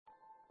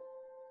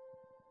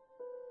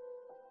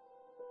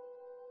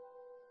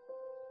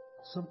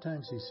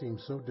Sometimes he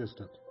seems so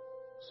distant,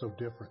 so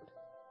different.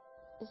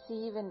 Is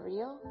he even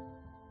real?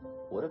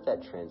 What if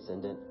that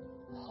transcendent,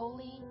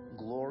 holy,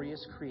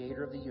 glorious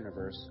creator of the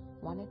universe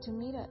Wanted to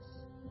meet us.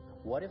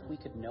 What if we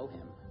could know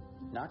him?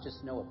 Not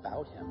just know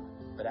about him,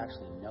 but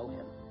actually know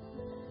him.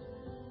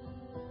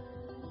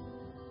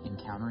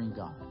 Encountering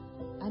God.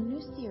 A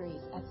new series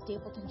at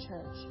Stapleton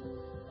Church.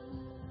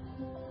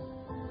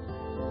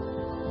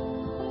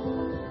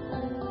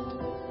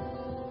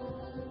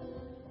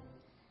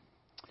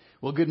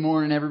 Well, good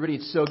morning, everybody.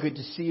 It's so good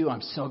to see you.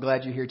 I'm so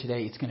glad you're here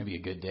today. It's going to be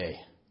a good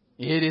day.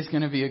 It is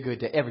going to be a good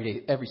day.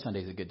 Every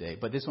Sunday is a good day,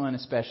 but this one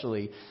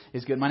especially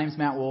is good. My name is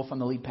Matt Wolf. I'm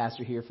the lead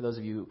pastor here. For those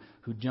of you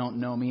who don't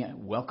know me,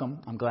 welcome.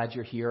 I'm glad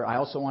you're here. I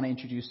also want to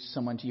introduce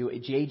someone to you,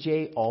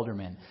 JJ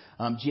Alderman.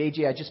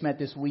 JJ, I just met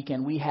this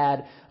weekend. We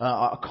had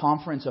a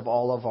conference of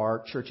all of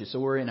our churches. So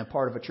we're in a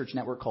part of a church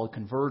network called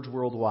Converge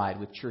Worldwide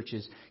with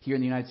churches here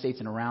in the United States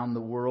and around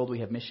the world.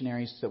 We have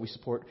missionaries that we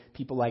support,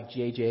 people like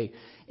JJ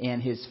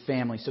and his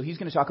family. So he's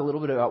going to talk a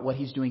little bit about what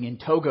he's doing in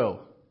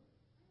Togo.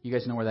 You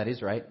guys know where that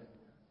is, right?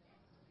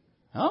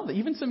 Oh,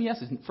 even some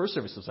yeses. First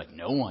service was like,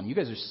 no one. You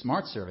guys are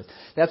smart service.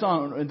 That's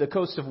on the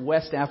coast of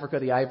West Africa,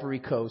 the Ivory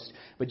Coast.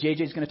 But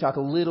JJ's going to talk a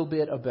little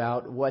bit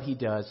about what he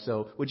does.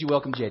 So would you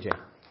welcome JJ?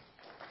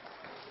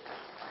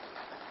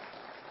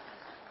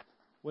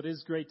 Well, it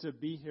is great to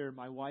be here.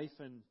 My wife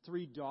and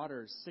 3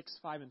 daughters, 6,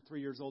 5, and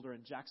 3 years old, are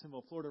in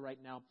Jacksonville, Florida right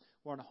now.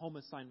 We're on a home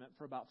assignment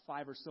for about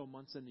 5 or so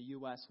months in the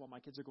U.S. while my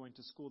kids are going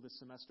to school this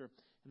semester,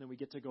 and then we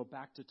get to go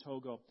back to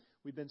Togo.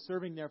 We've been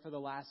serving there for the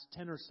last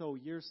 10 or so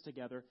years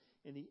together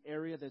in the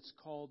area that's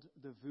called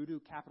the voodoo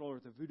capital or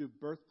the voodoo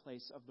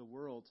birthplace of the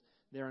world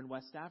there in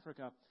West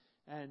Africa.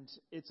 And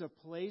it's a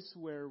place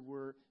where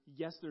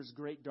yes, there's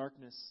great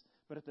darkness,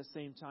 but at the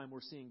same time,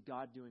 we're seeing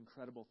God do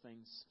incredible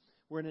things.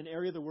 We're in an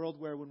area of the world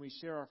where when we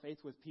share our faith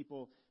with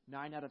people,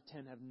 9 out of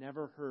 10 have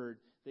never heard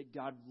that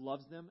God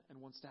loves them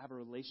and wants to have a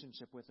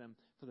relationship with them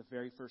for the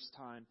very first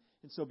time.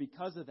 And so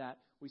because of that,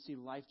 we see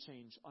life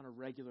change on a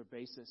regular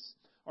basis.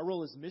 Our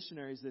role as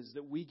missionaries is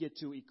that we get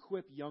to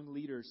equip young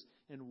leaders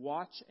and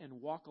watch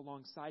and walk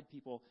alongside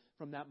people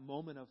from that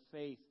moment of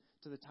faith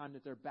to the time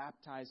that they're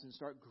baptized and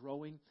start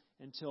growing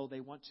until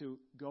they want to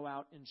go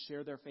out and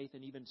share their faith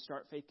and even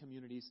start faith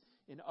communities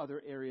in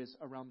other areas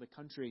around the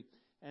country.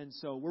 And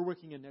so we're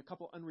working in a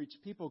couple unreached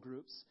people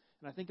groups.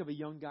 And I think of a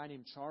young guy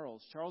named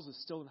Charles. Charles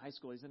is still in high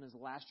school. He's in his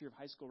last year of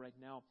high school right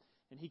now.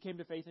 And he came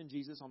to faith in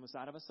Jesus on the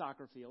side of a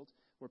soccer field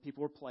where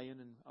people were playing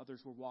and others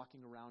were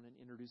walking around and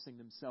introducing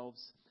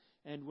themselves.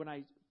 And when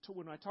I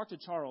talk to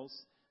Charles,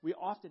 we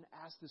often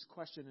ask this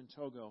question in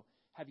Togo: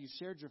 have you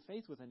shared your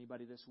faith with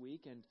anybody this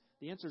week? And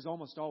the answer is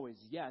almost always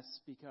yes,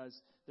 because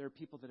there are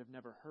people that have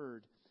never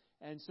heard.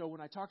 And so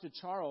when I talk to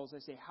Charles, I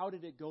say, how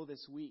did it go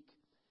this week?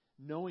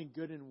 Knowing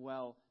good and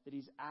well that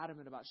he's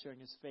adamant about sharing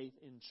his faith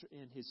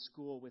in his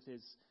school with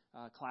his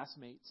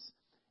classmates.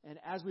 And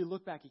as we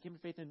look back, he came to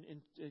faith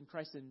in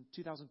Christ in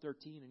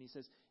 2013, and he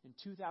says, in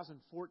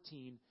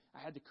 2014, I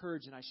had the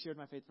courage and I shared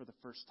my faith for the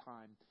first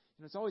time.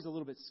 And it's always a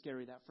little bit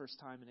scary that first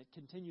time, and it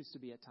continues to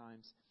be at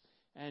times.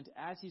 And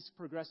as he's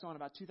progressed on,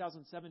 about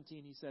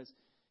 2017, he says,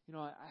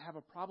 I have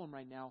a problem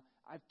right now.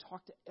 I've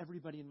talked to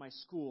everybody in my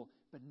school,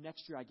 but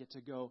next year I get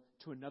to go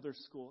to another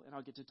school, and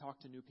I'll get to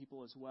talk to new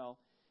people as well.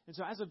 And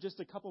so as of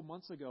just a couple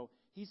months ago,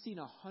 he's seen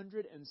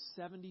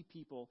 170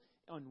 people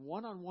on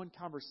one-on-one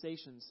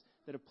conversations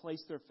that have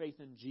placed their faith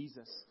in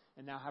Jesus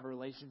and now have a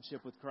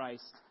relationship with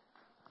Christ.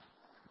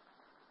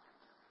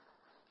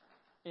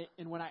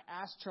 And when I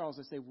asked Charles,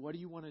 I say, what do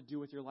you want to do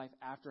with your life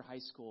after high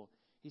school?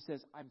 He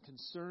says, I'm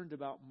concerned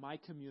about my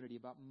community,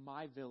 about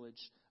my village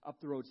up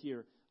the road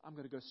here. I'm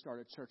going to go start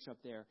a church up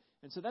there.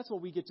 And so that's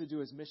what we get to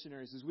do as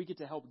missionaries, is we get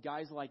to help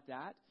guys like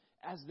that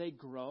as they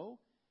grow,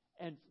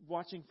 and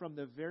watching from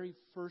the very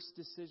first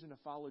decision to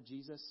follow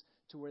Jesus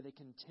to where they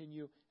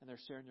continue and they're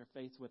sharing their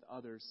faith with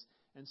others.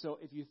 And so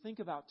if you think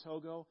about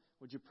Togo,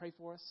 would you pray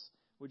for us?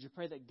 Would you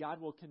pray that God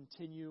will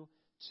continue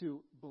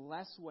to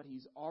bless what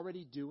he's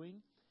already doing?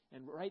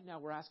 And right now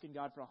we're asking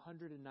God for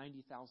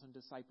 190,000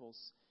 disciples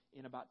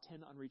in about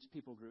 10 unreached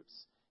people groups.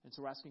 And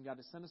so we're asking God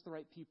to send us the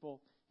right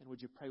people, and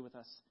would you pray with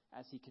us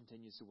as he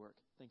continues to work?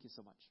 Thank you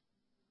so much.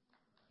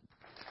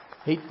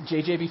 Hey,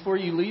 JJ, before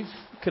you leave,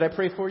 could I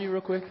pray for you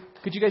real quick?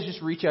 Could you guys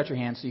just reach out your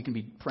hands so you can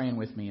be praying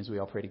with me as we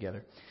all pray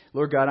together?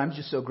 Lord God, I'm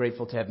just so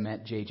grateful to have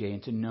met JJ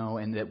and to know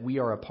and that we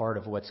are a part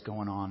of what's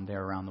going on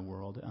there around the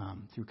world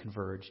through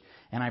Converge.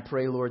 And I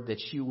pray, Lord, that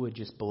you would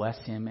just bless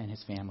him and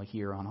his family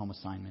here on home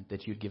assignment,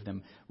 that you'd give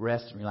them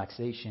rest and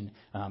relaxation,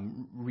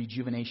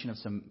 rejuvenation of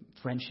some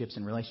friendships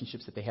and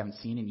relationships that they haven't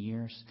seen in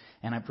years.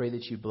 And I pray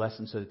that you bless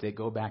them so that they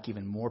go back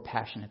even more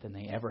passionate than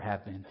they ever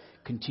have been.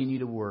 Continue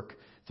to work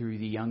through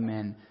the young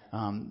men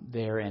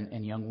there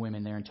and young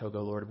women there in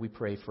Togo, Lord. We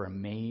pray for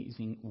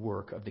amazing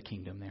work of the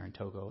kingdom there in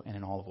Togo and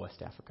in all of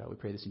West Africa. We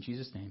pray this in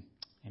Jesus' name.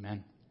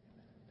 Amen.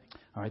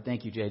 All right,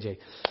 thank you, JJ.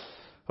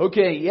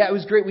 Okay, yeah, it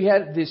was great. We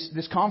had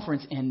this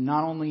conference, and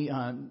not only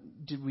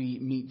did we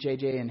meet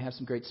JJ and have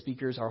some great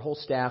speakers, our whole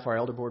staff, our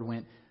elder board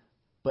went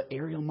But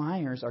Ariel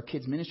Myers, our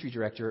kids ministry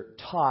director,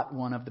 taught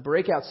one of the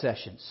breakout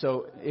sessions.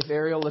 So if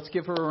Ariel, let's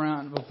give her a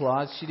round of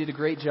applause. She did a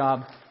great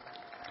job.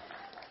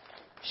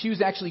 She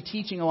was actually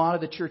teaching a lot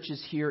of the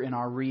churches here in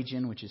our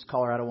region, which is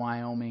Colorado,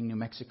 Wyoming, New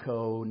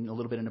Mexico, and a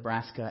little bit of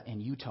Nebraska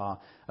and Utah,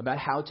 about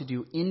how to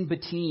do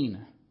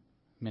in-between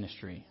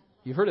ministry.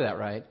 You've heard of that,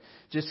 right?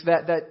 Just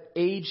that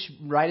age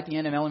right at the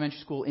end of elementary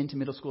school into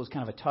middle school is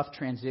kind of a tough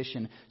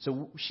transition.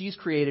 So she's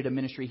created a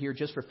ministry here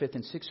just for 5th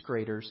and 6th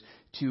graders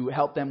to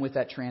help them with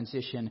that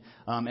transition.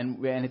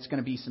 And it's going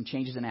to be some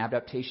changes and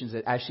adaptations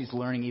that as she's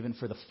learning even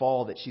for the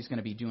fall that she's going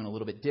to be doing a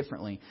little bit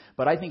differently.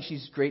 But I think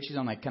she's great. She's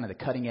on like kind of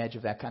the cutting edge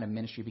of that kind of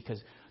ministry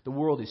because the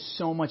world is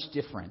so much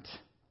different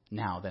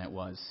now than it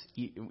was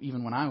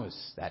even when I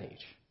was that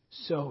age.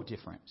 So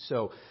different.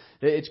 So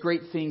it's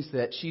great things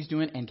that she's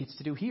doing and gets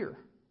to do here.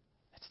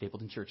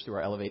 Stapleton Church through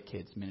our Elevate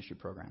Kids ministry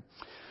program.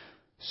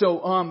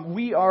 So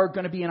we are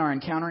going to be in our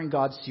Encountering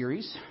God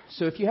series.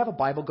 So if you have a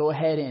Bible, go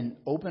ahead and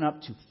open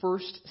up to 1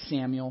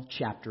 Samuel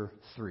chapter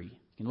 3. You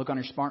can look on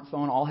your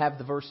smartphone. I'll have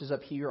the verses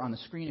up here on the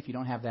screen if you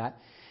don't have that.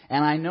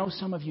 And I know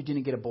some of you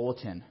didn't get a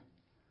bulletin.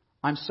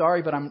 I'm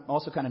sorry, but I'm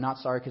also kind of not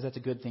sorry because that's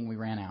a good thing we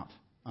ran out.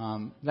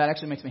 That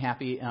actually makes me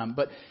happy.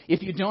 But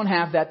if you don't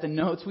have that, the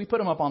notes, we put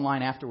them up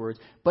online afterwards.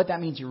 But that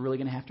means you're really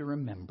going to have to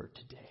remember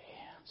today.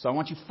 So I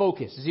want you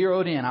focused,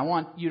 zeroed in. I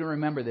want you to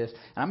remember this. And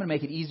I'm going to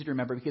make it easy to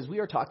remember because we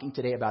are talking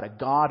today about a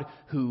God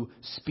who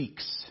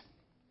speaks.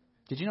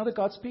 Did you know that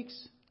God speaks?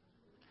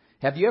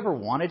 Have you ever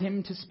wanted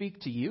him to speak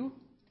to you?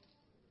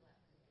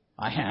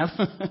 I have.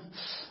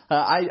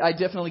 I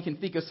definitely can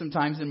think of some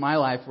times in my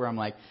life where I'm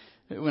like,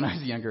 when I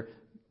was younger,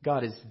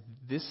 God, is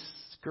this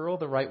girl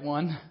the right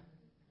one?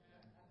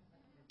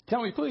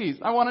 Tell me, please.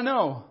 I want to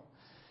know.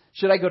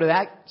 Should I go to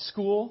that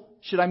school?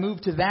 Should I move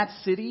to that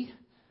city?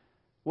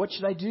 What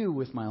should I do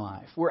with my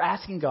life? We're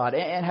asking God.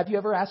 And have you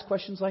ever asked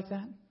questions like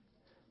that?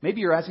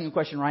 Maybe you're asking a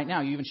question right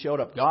now. You even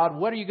showed up. God,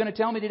 what are you going to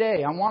tell me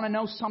today? I want to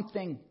know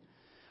something.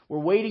 We're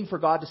waiting for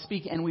God to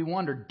speak, and we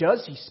wonder,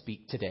 does he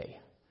speak today?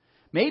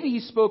 Maybe he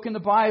spoke in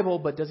the Bible,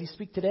 but does he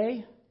speak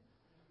today?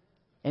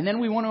 And then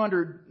we want to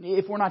wonder,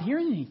 if we're not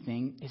hearing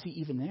anything, is he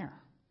even there?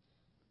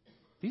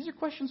 These are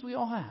questions we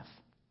all have.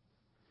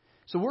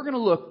 So we're going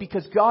to look,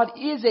 because God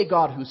is a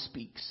God who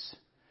speaks.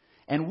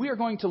 And we are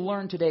going to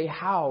learn today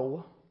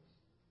how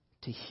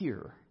to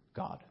hear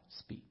God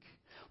speak.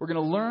 We're going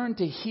to learn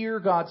to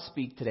hear God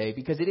speak today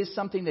because it is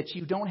something that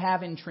you don't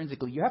have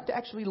intrinsically. You have to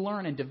actually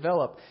learn and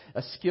develop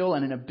a skill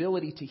and an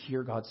ability to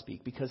hear God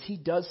speak because he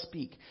does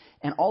speak.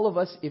 And all of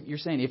us, if you're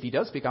saying, if he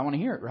does speak, I want to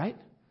hear it, right?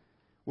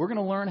 We're going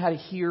to learn how to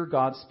hear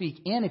God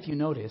speak. And if you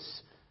notice,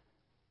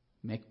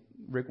 make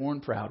Rick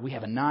Warren proud, we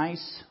have a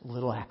nice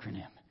little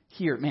acronym.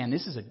 Here, man,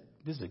 this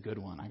is a good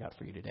one I got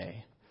for you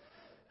today.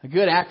 A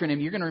good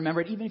acronym, you're going to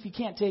remember it even if you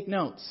can't take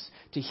notes.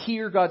 To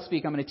hear God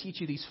speak, I'm going to teach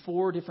you these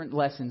 4 different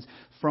lessons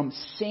from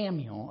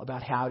Samuel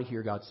about how to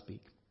hear God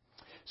speak.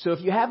 So if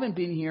you haven't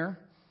been here,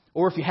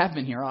 or if you have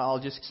been here, I'll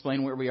just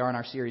explain where we are in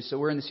our series. So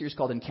we're in the series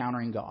called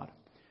Encountering God.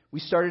 We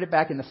started it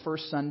back in the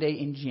first Sunday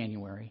in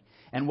January.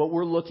 And what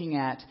we're looking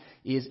at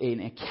is an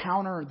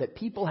encounter that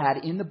people had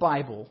in the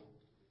Bible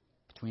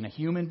between a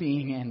human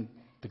being and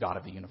the God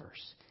of the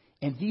universe.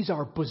 And these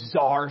are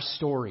bizarre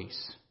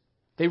stories.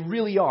 They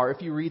really are.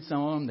 If you read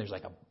some of them, there's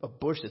like a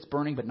bush that's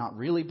burning but not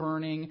really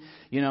burning.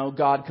 You know,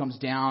 God comes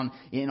down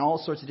in all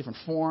sorts of different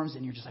forms,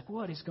 and you're just like,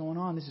 what is going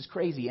on? This is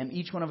crazy. And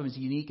each one of them is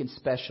unique and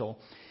special.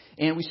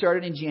 And we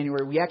started in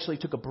January. We actually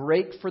took a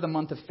break for the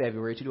month of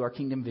February to do our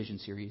Kingdom Vision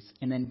series.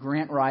 And then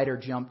Grant Ryder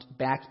jumped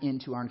back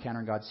into our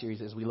Encountering God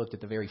series as we looked at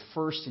the very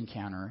first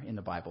encounter in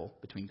the Bible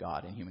between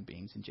God and human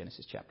beings in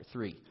Genesis chapter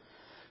 3.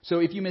 So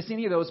if you miss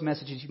any of those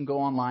messages, you can go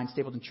online,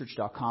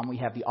 stapletonchurch.com. We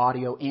have the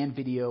audio and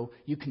video.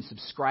 You can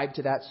subscribe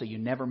to that so you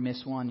never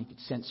miss one. You can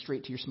send it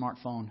straight to your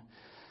smartphone.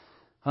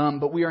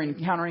 But we are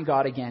encountering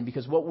God again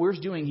because what we're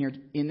doing here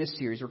in this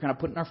series, we're kind of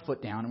putting our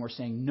foot down and we're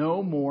saying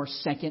no more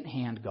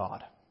second-hand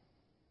God.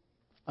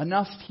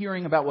 Enough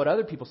hearing about what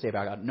other people say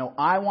about God. No,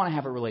 I want to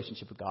have a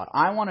relationship with God.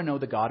 I want to know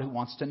the God who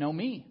wants to know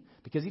me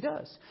because he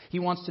does. He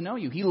wants to know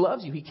you. He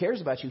loves you. He cares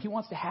about you. He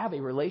wants to have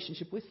a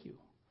relationship with you.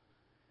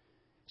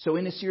 So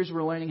in this series,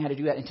 we're learning how to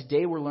do that. And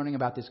today we're learning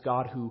about this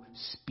God who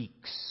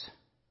speaks.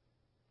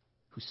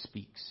 Who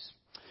speaks.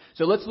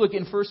 So let's look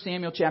in 1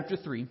 Samuel chapter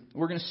 3.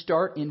 We're going to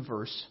start in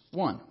verse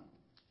 1.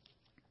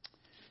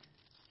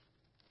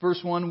 Verse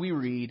 1 we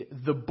read,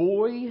 "The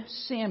boy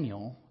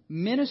Samuel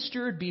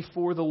ministered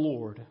before the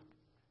Lord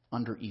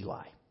under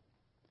Eli.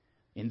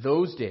 In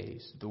those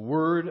days, the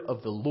word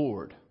of the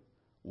Lord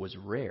was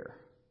rare.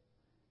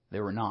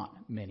 There were not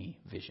many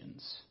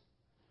visions."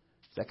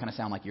 Does that kind of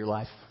sound like your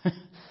life?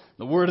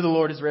 The word of the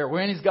Lord is rare.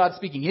 When is God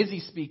speaking? Is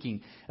he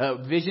speaking?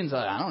 Visions,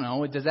 I don't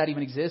know. Does that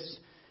even exist?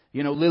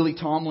 You know, Lily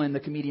Tomlin, the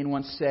comedian,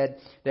 once said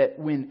that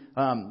when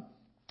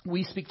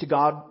we speak to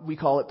God, we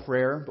call it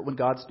prayer. But when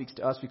God speaks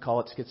to us, we call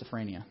it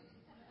schizophrenia.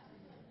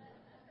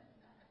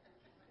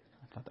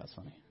 I thought that was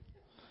funny.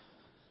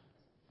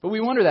 But we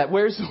wonder that.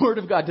 Where's the word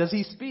of God? Does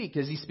he speak?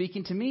 Is he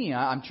speaking to me?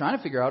 I'm trying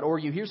to figure out. Or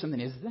you hear something.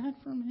 Is that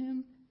from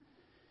him?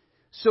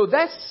 So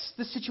that's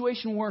the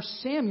situation where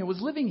Samuel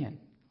was living in.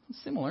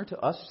 Similar to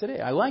us today.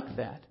 I like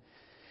that.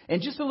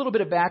 And just a little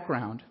bit of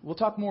background. We'll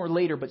talk more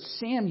later, but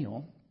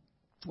Samuel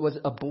was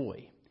a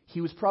boy.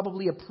 He was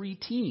probably a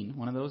preteen,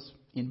 one of those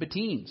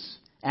in-betweens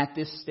at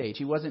this stage.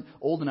 He wasn't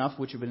old enough,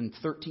 which would have been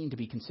 13, to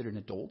be considered an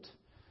adult.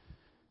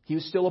 He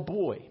was still a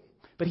boy.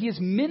 But he is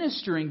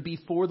ministering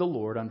before the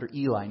Lord under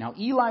Eli. Now,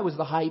 Eli was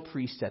the high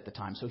priest at the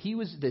time, so he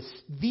was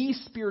the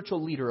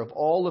spiritual leader of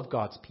all of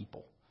God's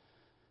people.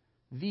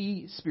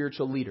 The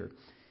spiritual leader.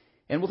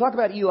 And we'll talk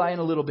about Eli in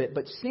a little bit,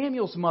 but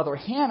Samuel's mother,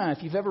 Hannah,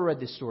 if you've ever read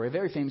this story, a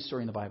very famous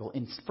story in the Bible,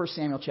 in 1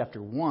 Samuel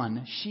chapter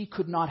 1, she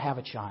could not have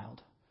a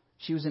child.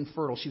 She was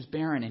infertile, she was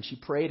barren, and she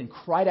prayed and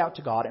cried out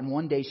to God, and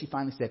one day she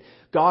finally said,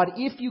 God,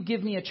 if you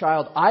give me a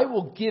child, I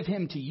will give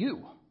him to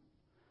you.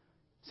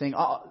 Saying,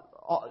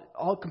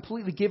 I'll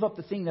completely give up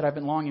the thing that I've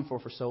been longing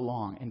for so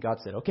long. And God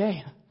said,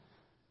 okay.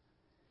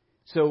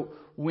 So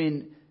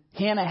when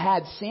Hannah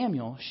had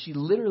Samuel, she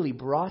literally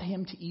brought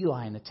him to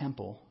Eli in the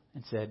temple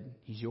and said,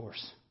 he's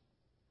yours.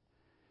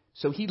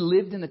 So he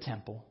lived in the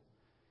temple.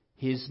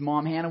 His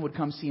mom Hannah would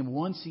come see him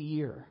once a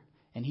year.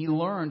 And he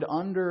learned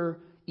under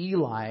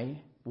Eli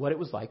what it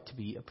was like to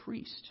be a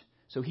priest.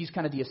 So he's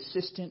kind of the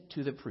assistant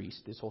to the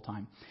priest this whole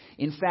time.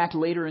 In fact,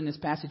 later in this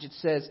passage it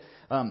says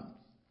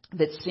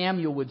that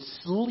Samuel would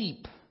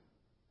sleep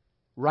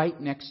right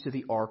next to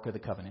the Ark of the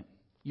Covenant.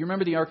 You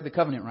remember the Ark of the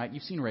Covenant, right?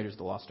 You've seen Raiders of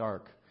the Lost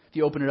Ark. If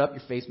you open it up,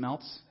 your face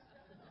melts.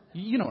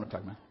 You know what I'm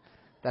talking about.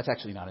 That's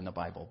actually not in the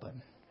Bible, but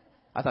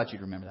I thought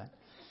you'd remember that.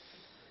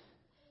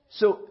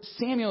 So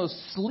Samuel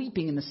is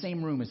sleeping in the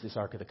same room as this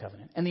Ark of the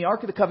Covenant. And the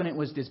Ark of the Covenant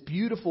was this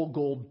beautiful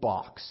gold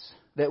box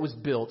that was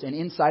built, and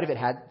inside of it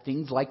had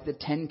things like the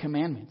 10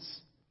 Commandments.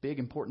 Big,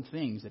 important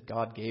things that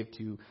God gave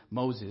to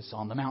Moses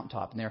on the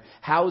mountaintop. And they're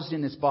housed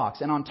in this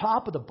box. And on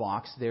top of the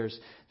box, there's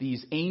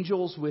these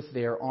angels with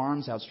their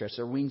arms outstretched,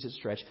 their wings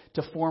outstretched,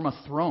 to form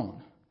a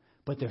throne.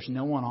 But there's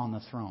no one on the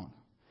throne.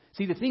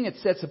 See, the thing that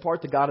sets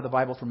apart the God of the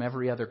Bible from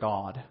every other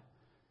God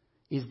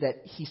is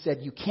that he said,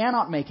 you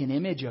cannot make an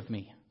image of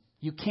me.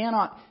 You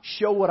cannot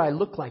show what I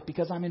look like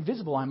because I'm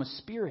invisible. I'm a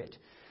spirit.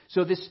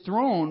 So this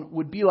throne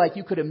would be like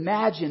you could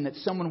imagine that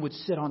someone would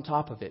sit on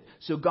top of it.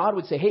 So God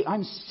would say, hey,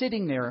 I'm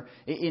sitting there.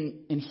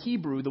 In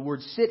Hebrew, the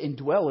word sit and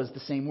dwell is the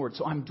same word.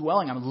 So I'm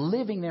dwelling, I'm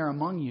living there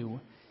among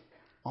you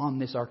on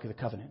this Ark of the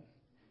Covenant.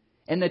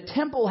 And the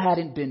temple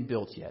hadn't been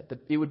built yet.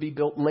 It would be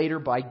built later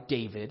by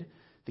David,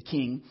 the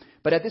king.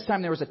 But at this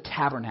time there was a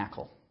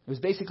tabernacle. It was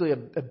basically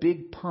a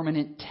big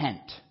permanent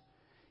tent.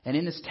 And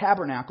in this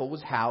tabernacle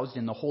was housed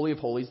in the Holy of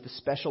Holies, the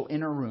special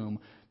inner room,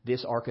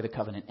 this Ark of the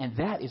Covenant. And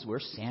that is where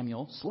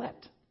Samuel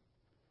slept.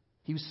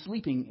 He was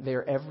sleeping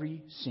there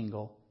every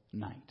single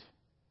night.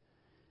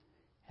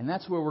 And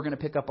that's where we're going to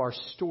pick up our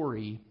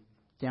story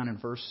down in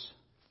verse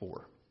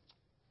 4.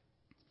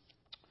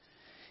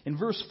 In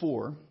verse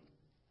 4,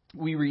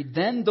 we read,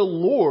 then the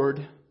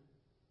Lord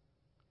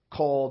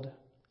called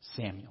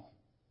Samuel.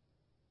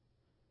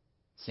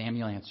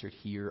 Samuel answered,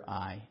 here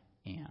I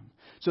am.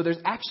 So there's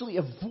actually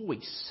a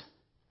voice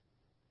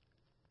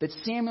that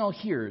Samuel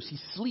hears.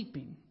 He's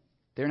sleeping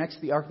there next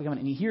to the Ark of the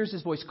Covenant, and he hears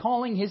his voice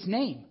calling his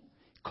name.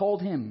 He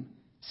called him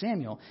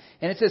Samuel.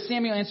 And it says,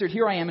 Samuel answered,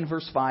 here I am, in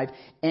verse 5.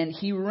 And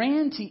he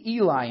ran to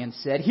Eli and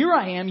said, here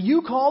I am,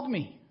 you called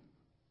me.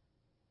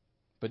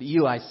 But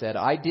Eli said,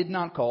 I did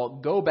not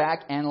call. Go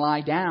back and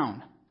lie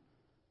down.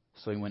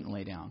 So he went and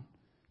lay down.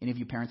 Any of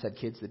you parents had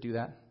kids that do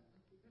that?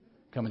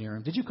 Come in your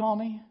room. Did you call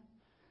me?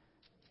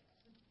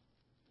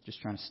 Just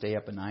trying to stay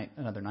up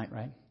another night,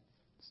 right?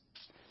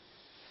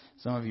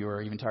 Some of you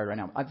are even tired right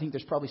now. I think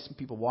there's probably some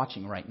people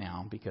watching right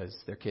now because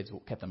their kids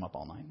kept them up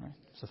all night, right?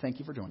 So thank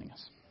you for joining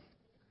us.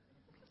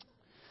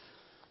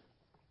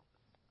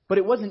 But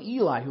it wasn't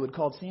Eli who had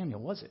called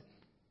Samuel, was it?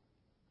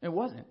 It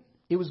wasn't.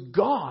 It was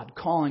God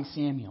calling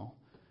Samuel.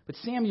 But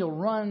Samuel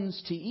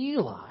runs to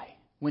Eli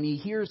when he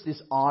hears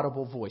this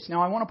audible voice.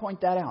 Now, I want to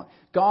point that out.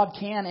 God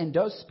can and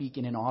does speak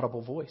in an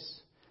audible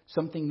voice,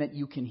 something that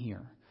you can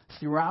hear.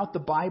 Throughout the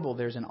Bible,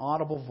 there's an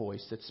audible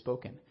voice that's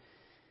spoken.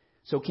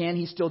 So can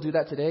he still do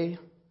that today?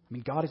 I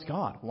mean, God is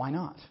God. Why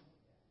not?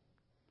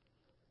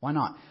 Why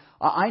not?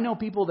 I know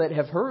people that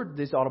have heard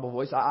this audible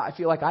voice. I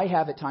feel like I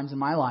have at times in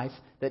my life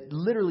that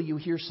literally you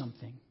hear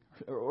something.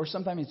 Or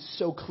sometimes it's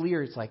so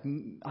clear, it's like,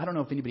 I don't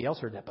know if anybody else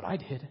heard that, but I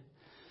did.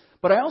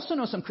 But I also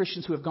know some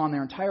Christians who have gone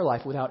their entire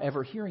life without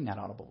ever hearing that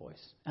audible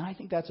voice. And I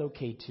think that's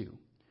okay too.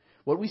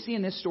 What we see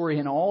in this story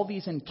and all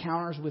these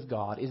encounters with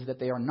God is that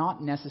they are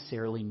not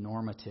necessarily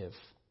normative.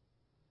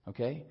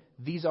 Okay?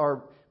 These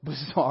are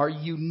bizarre,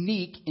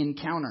 unique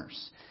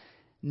encounters.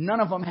 None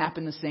of them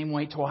happen the same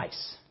way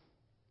twice.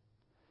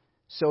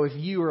 So if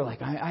you are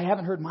like, I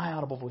haven't heard my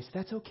audible voice,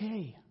 that's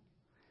okay.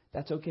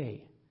 That's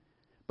okay.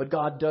 But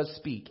God does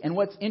speak. And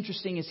what's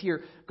interesting is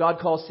here, God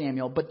calls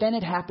Samuel, but then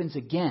it happens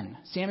again.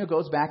 Samuel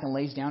goes back and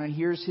lays down and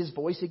hears his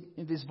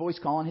voice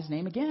calling his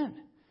name again.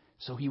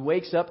 So he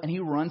wakes up and he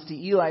runs to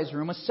Eli's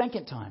room a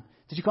second time.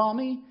 Did you call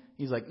me?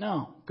 He's like,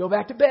 no, go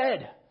back to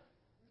bed.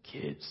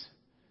 Kids.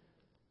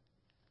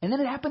 And then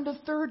it happened a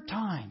third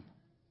time.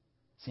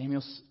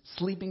 Samuel's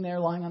sleeping there,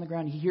 lying on the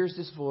ground. He hears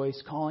this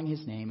voice calling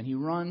his name, and he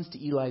runs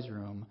to Eli's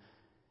room,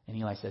 and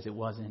Eli says, "It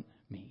wasn't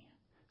me."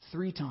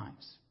 3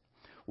 times.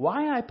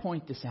 Why I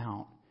point this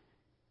out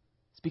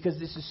is because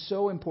this is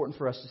so important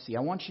for us to see.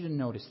 I want you to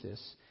notice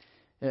this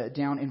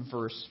down in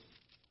verse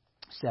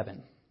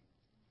 7.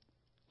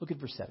 Look at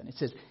verse 7. It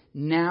says,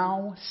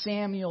 "Now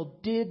Samuel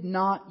did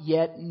not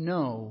yet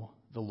know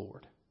the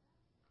Lord.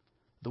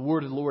 The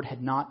word of the Lord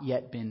had not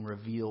yet been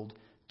revealed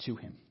to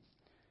him."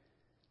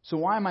 So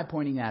why am I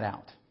pointing that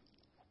out?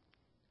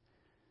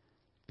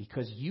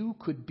 Because you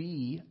could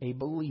be a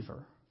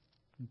believer,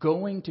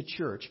 going to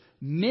church,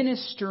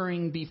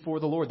 ministering before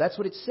the Lord. That's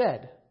what it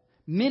said.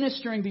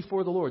 Ministering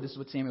before the Lord. This is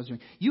what Samuel was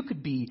doing. You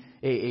could be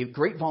a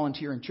great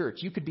volunteer in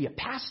church. You could be a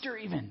pastor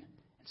even,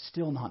 and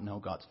still not know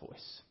God's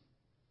voice.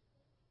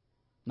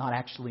 Not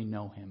actually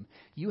know Him.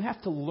 You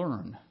have to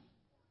learn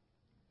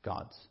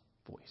God's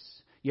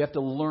voice. You have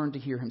to learn to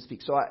hear Him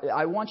speak. So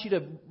I want you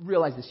to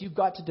realize this. You've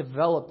got to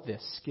develop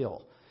this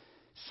skill.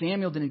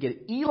 Samuel didn't get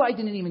it. Eli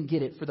didn't even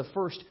get it for the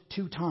first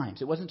 2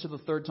 times. It wasn't until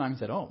the 3rd time he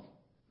said, "Oh,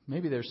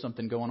 maybe there's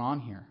something going on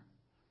here.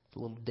 It's a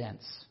little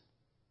dense."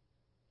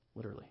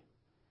 Literally.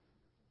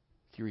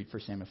 If you read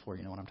 1 Samuel 4,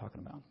 you know what I'm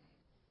talking about.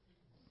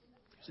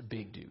 He's a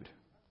big dude.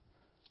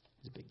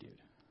 He's a big dude.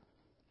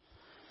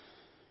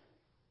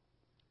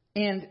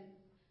 And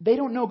they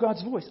don't know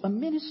God's voice. A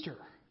minister,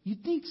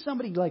 you'd think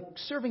somebody like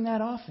serving that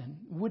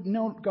often would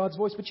know God's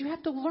voice, but you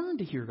have to learn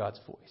to hear God's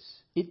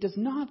voice. It does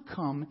not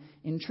come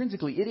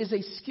intrinsically. It is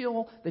a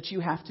skill that you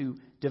have to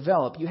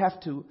develop. You have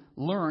to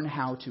learn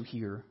how to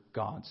hear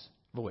God's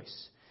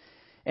voice.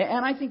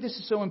 And I think this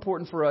is so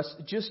important for us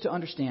just to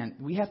understand.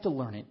 We have to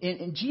learn it.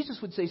 And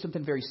Jesus would say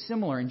something very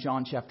similar in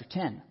John chapter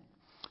 10.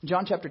 In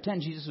John chapter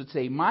 10, Jesus would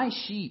say, "My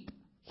sheep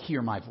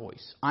hear my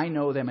voice. I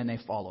know them and they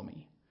follow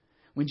me."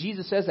 When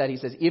Jesus says that, He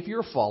says, if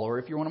you're a follower,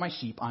 if you're one of my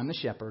sheep, I'm the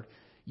shepherd,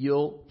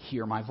 you'll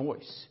hear my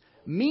voice.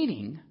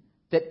 Meaning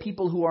that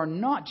people who are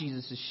not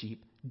Jesus'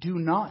 sheep do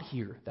not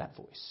hear that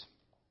voice.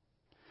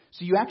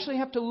 So you actually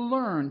have to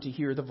learn to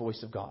hear the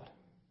voice of God,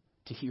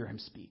 to hear Him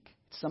speak.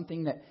 It's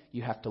something that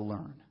you have to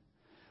learn.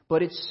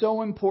 But it's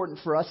so important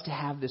for us to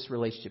have this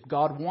relationship.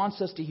 God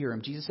wants us to hear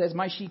Him. Jesus says,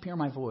 "My sheep hear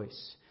my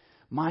voice."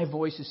 My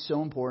voice is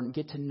so important.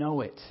 Get to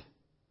know it.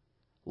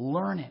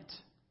 Learn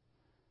it.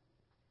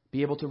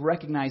 Be able to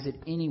recognize it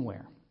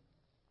anywhere.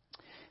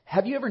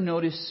 Have you ever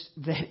noticed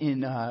that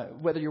in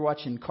whether you're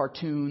watching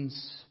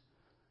cartoons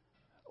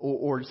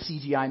or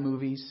CGI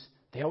movies,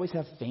 they always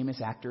have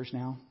famous actors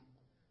now?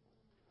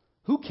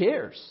 Who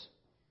cares?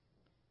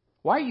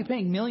 Why are you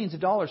paying millions of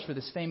dollars for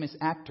this famous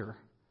actor?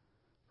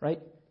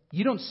 Right?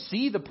 You don't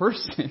see the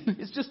person.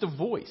 It's just a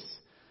voice.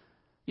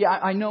 Yeah,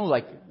 I know,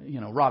 like,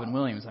 Robin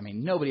Williams. I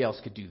mean, nobody else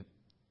could do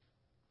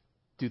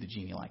the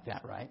genie like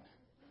that, right?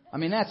 I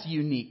mean, that's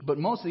unique. But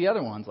most of the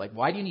other ones, like,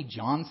 why do you need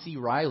John C.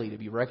 Reilly to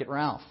be Wreck-It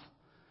Ralph?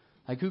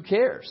 Like, who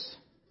cares?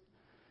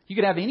 You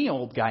could have any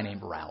old guy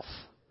named Ralph.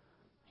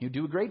 He'd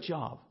do a great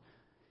job.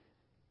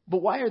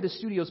 But why are the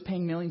studios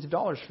paying millions of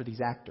dollars for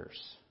these actors?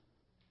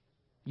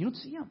 You don't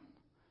see them.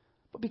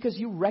 But because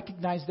you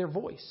recognize their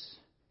voice.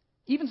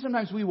 Even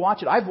sometimes we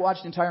watch it. I've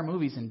watched entire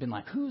movies and been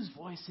like, whose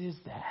voice is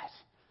that?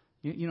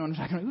 You know what I'm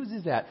talking about? Whose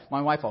is that?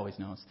 My wife always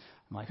knows.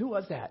 I'm like, who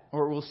was that?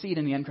 Or we'll see it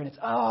in the end credits.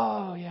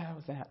 Oh, yeah, it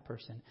was that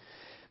person.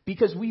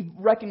 Because we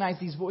recognize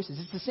these voices.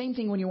 It's the same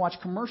thing when you watch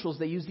commercials.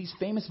 They use these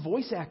famous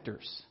voice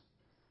actors.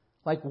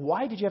 Like,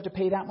 why did you have to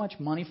pay that much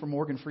money for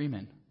Morgan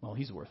Freeman? Well,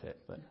 he's worth it,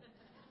 but...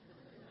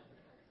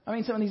 I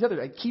mean, some of these other,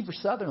 like Kiefer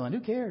Sutherland,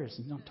 who cares?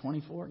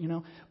 24,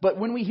 But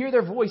when we hear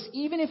their voice,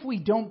 even if we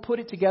don't put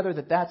it together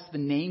that that's the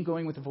name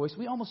going with the voice,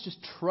 we almost just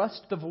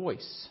trust the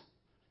voice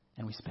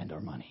and we spend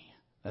our money.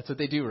 That's what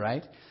they do,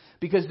 right?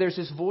 Because there's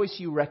this voice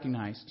you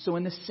recognize. So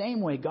in the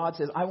same way, God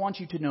says, I want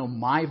you to know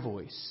my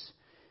voice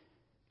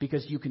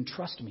because you can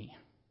trust me.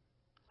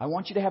 I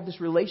want you to have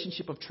this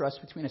relationship of trust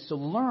between us. So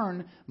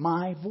learn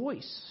my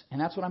voice. And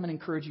that's what I'm going to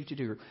encourage you to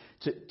do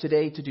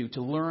today,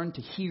 to learn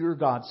to hear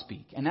God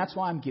speak. And that's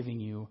why I'm giving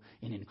you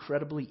an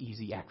incredibly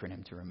easy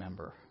acronym to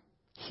remember.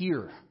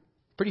 Hear.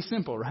 Pretty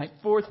simple, right?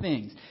 4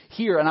 things.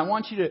 Hear. And I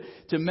want you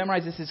to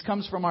memorize this. This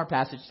comes from our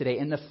passage today.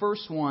 And the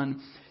first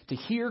one, to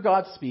hear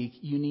God speak,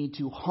 you need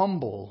to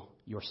humble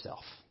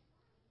yourself.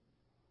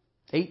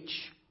 H,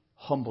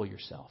 humble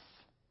yourself.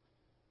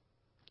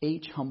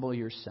 H, humble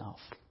yourself.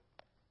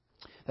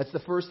 That's the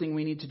first thing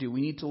we need to do. We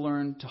need to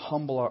learn to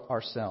humble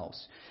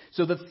ourselves.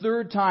 So the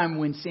 3rd time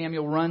when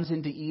Samuel runs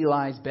into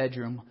Eli's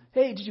bedroom,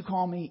 hey, did you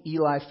call me?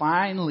 Eli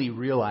finally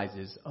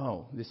realizes,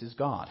 oh, this is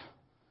God.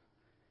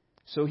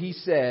 So he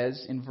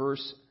says in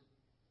verse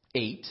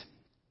 8,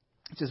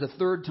 it says the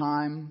 3rd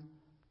time,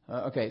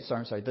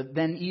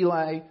 Then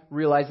Eli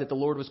realized that the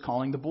Lord was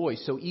calling the boy.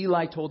 So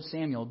Eli told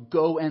Samuel,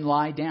 go and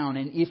lie down,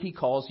 and if he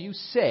calls you,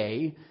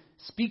 say,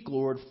 speak,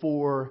 Lord,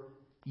 for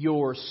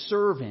your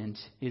servant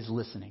is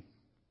listening.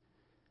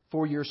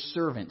 For your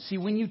servant. See,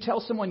 when you tell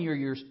someone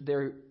you're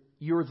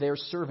their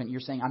servant, you're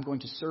saying, I'm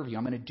going to serve you.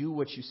 I'm going to do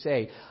what you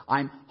say.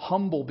 I'm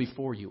humble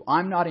before you.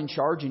 I'm not in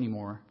charge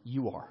anymore.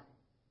 You are.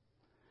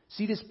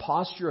 See this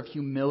posture of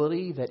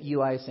humility that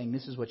Eli is saying,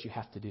 this is what you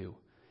have to do.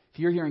 If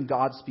you're hearing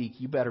God speak,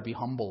 you better be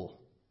humble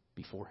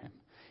before him.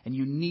 And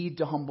you need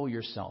to humble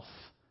yourself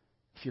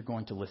if you're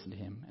going to listen to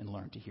him and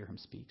learn to hear him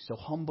speak. So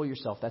humble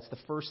yourself. That's the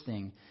first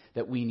thing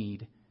that we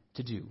need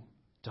to do,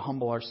 to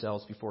humble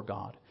ourselves before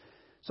God.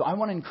 So I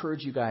want to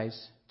encourage you guys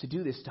to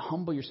do this, to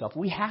humble yourself.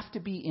 We have to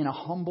be in a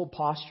humble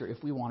posture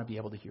if we want to be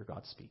able to hear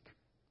God speak.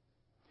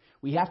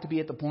 We have to be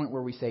at the point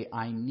where we say,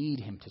 I need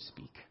him to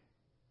speak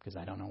because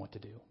I don't know what to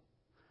do.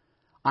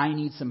 I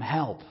need some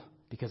help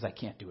because I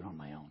can't do it on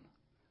my own.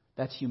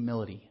 That's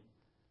humility.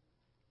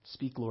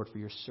 Speak, Lord, for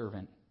your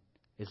servant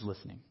is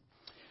listening.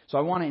 So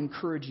I want to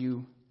encourage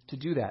you to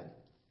do that.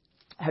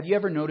 Have you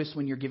ever noticed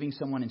when you're giving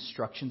someone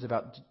instructions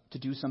about to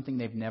do something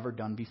they've never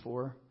done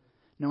before,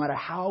 no matter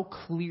how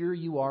clear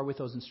you are with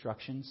those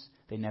instructions,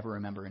 they never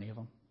remember any of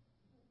them?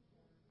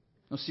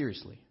 No,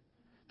 seriously.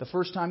 The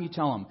first time you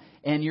tell them,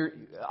 and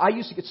I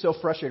used to get so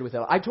frustrated with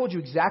that. I told you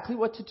exactly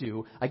what to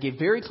do. I gave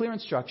very clear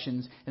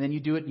instructions, and then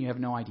you do it and you have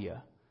no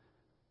idea.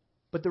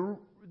 But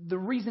the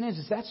reason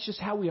is that's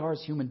just how we are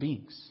as human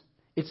beings.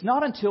 It's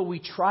not until we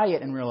try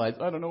it and realize,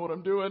 I don't know what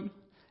I'm doing,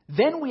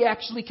 then we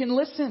actually can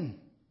listen.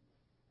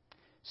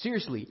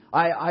 Seriously,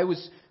 I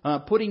was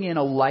putting in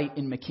a light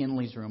in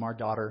McKinley's room, our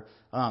daughter.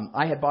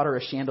 I had bought her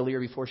a chandelier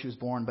before she was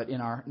born, but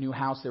in our new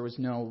house there was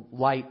no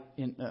light,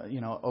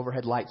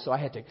 overhead light. So I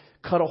had to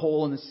cut a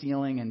hole in the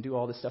ceiling and do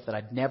all this stuff that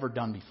I'd never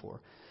done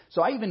before.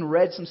 So I even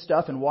read some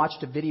stuff and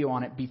watched a video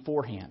on it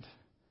beforehand.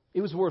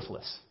 It was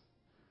worthless.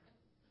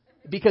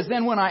 Because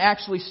then when I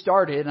actually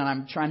started and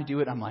I'm trying to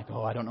do it, I'm like,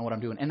 I don't know what I'm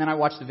doing. And then I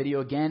watched the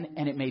video again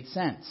and it made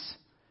sense.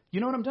 You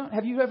know what I'm doing?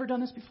 Have you ever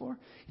done this before?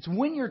 It's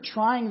when you're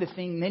trying the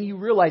thing, then you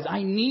realize,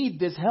 I need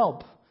this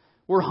help.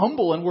 We're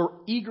humble and we're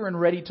eager and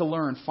ready to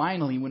learn.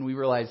 Finally, when we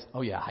realize,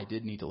 I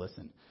did need to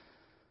listen.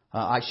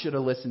 I should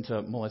have listened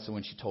to Melissa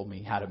when she told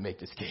me how to make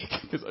this cake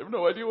because I have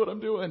no idea what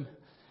I'm doing.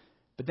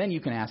 But then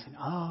you can ask,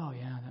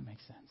 that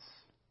makes sense.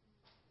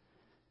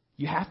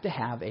 You have to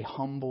have a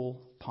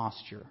humble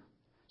posture.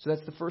 So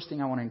that's the first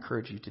thing I want to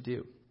encourage you to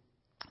do,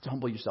 to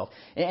humble yourself.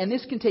 And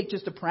this can take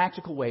just a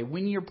practical way.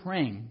 When you're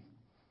praying,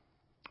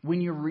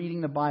 when you're reading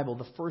the Bible,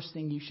 the first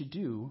thing you should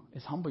do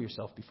is humble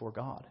yourself before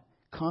God.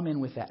 Come in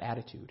with that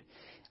attitude.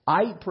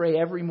 I pray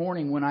every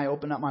morning when I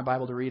open up my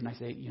Bible to read, and I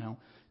say,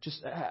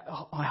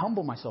 I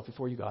humble myself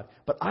before you, God.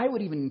 But I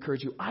would even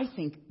encourage you, I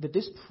think that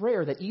this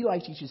prayer that Eli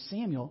teaches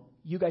Samuel,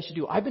 you guys should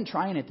do. I've been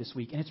trying it this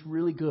week, and it's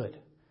really good.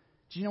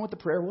 Do you know what the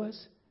prayer was?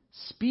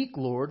 Speak,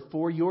 Lord,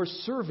 for your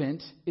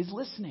servant is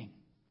listening.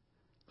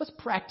 Let's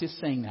practice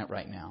saying that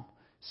right now.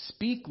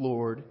 Speak,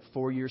 Lord,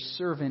 for your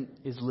servant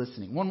is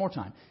listening. One more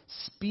time.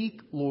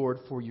 Speak, Lord,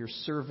 for your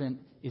servant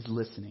is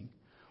listening.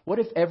 What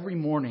if every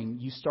morning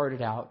you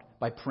started out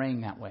by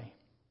praying that way?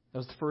 That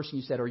was the first thing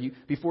you said, or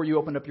before you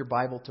opened up your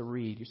Bible to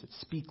read, you said,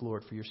 Speak,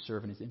 Lord, for your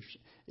servant is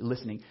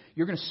listening.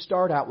 You're going to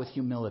start out with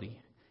humility.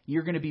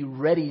 You're going to be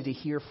ready to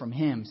hear from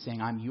him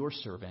saying, I'm your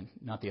servant,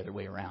 not the other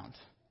way around.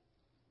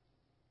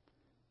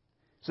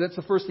 So that's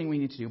the first thing we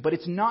need to do. But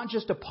it's not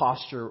just a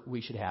posture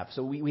we should have.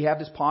 So we have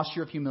this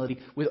posture of humility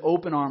with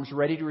open arms,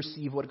 ready to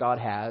receive what God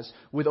has,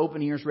 with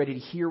open ears, ready to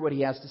hear what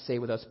he has to say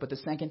with us. But the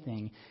second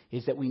thing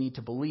is that we need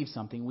to believe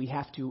something. We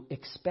have to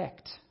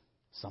expect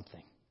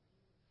something.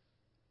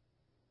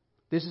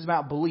 This is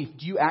about belief.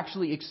 Do you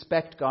actually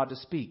expect God to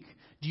speak?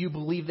 Do you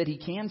believe that he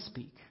can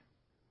speak?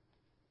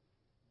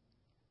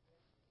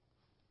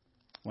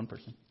 One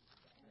person.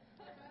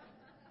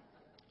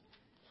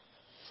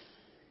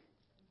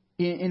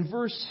 In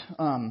verse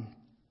 10,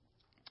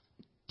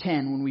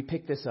 when we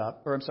pick this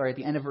up, at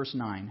the end of verse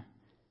 9,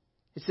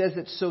 it says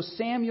that, So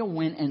Samuel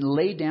went and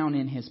lay down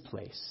in his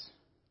place.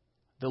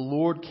 The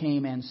Lord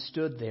came and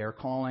stood there,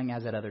 calling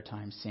as at other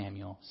times,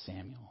 Samuel,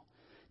 Samuel.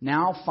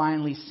 Now,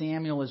 finally,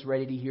 Samuel is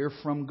ready to hear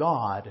from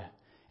God,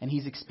 and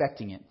he's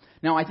expecting it.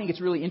 Now, I think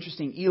it's really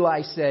interesting.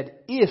 Eli said,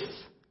 if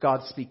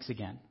God speaks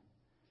again.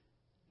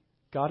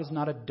 God is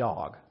not a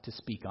dog to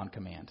speak on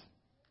command.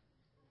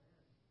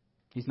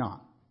 He's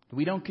not.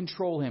 We don't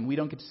control him. We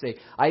don't get to say,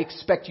 I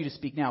expect you to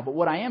speak now. But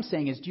what I am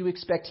saying is, do you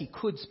expect he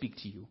could speak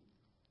to you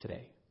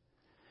today?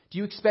 Do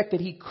you expect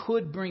that he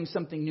could bring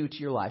something new to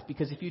your life?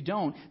 Because if you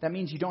don't, that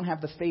means you don't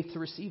have the faith to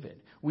receive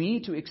it. We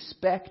need to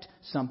expect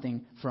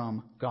something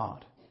from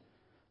God.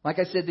 Like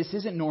I said, this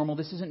isn't normal.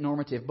 This isn't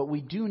normative. But we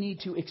do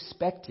need to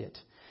expect it.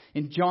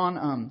 In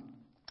John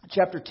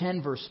chapter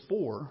 10, verse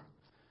 4,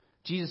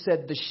 Jesus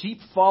said, the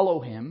sheep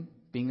follow him,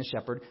 being the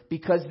shepherd,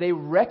 because they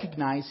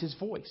recognize his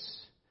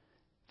voice.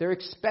 They're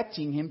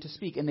expecting him to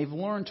speak, and they've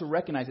learned to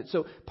recognize it.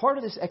 So part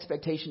of this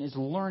expectation is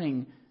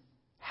learning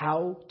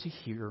how to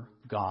hear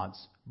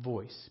God's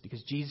voice.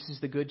 Because Jesus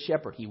is the good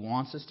shepherd. He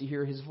wants us to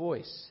hear his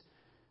voice.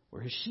 We're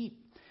his sheep.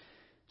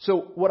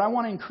 So what I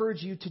want to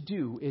encourage you to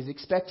do is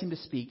expect him to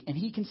speak, and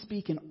he can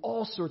speak in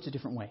all sorts of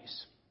different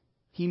ways.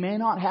 He may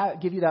not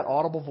give you that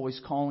audible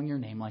voice calling your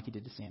name like he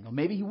did to Samuel.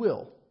 Maybe he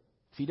will.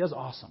 If he does,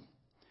 awesome.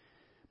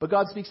 But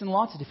God speaks in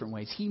lots of different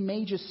ways. He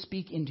may just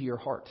speak into your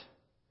heart.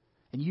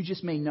 And you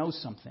just may know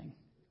something.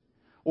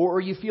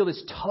 Or you feel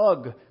this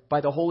tug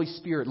by the Holy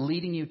Spirit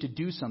leading you to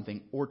do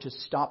something or to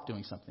stop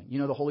doing something. You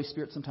know, the Holy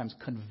Spirit sometimes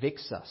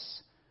convicts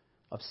us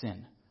of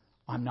sin.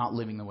 I'm not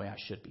living the way I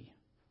should be.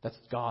 That's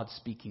God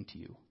speaking to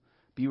you.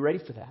 Be ready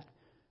for that.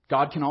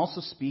 God can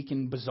also speak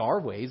in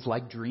bizarre ways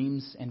like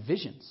dreams and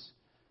visions.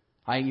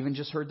 I even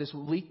just heard this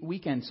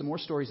weekend some more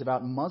stories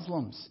about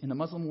Muslims in the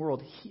Muslim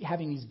world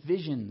having these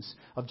visions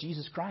of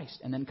Jesus Christ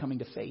and then coming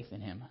to faith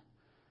in Him.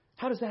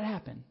 How does that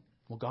happen?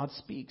 Well, God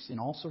speaks in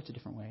all sorts of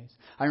different ways.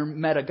 I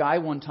met a guy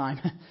one time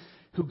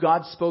who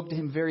God spoke to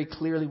him very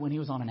clearly when he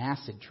was on an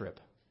acid trip.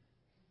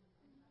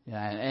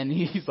 Yeah, and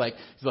he's like,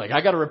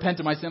 I got to repent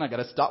of my sin. I got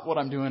to stop what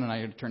I'm doing, and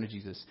I got to turn to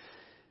Jesus.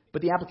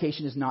 But the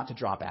application is not to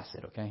drop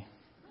acid, okay?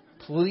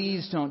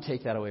 Please don't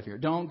take that away from you.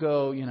 Don't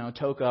go,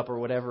 toke up or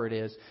whatever it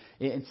is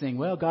and saying,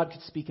 well, God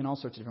could speak in all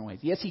sorts of different ways.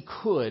 Yes, He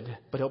could,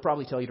 but He'll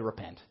probably tell you to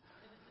repent.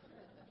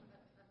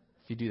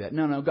 If you do that.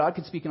 No, God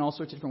can speak in all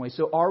sorts of different ways.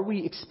 So are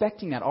we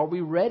expecting that? Are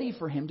we ready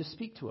for Him to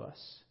speak to us?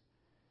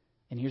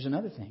 And here's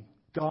another thing.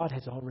 God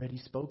has already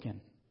spoken.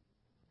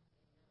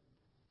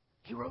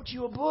 He wrote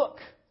you a book.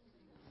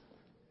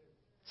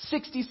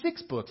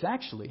 66 books,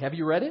 actually. Have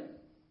you read it?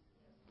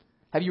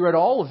 Have you read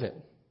all of it?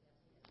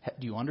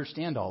 Do you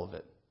understand all of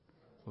it?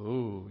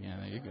 Oh, yeah,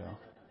 there you go.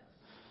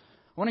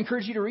 I want to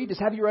encourage you to read this.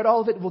 Have you read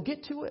all of it? Well,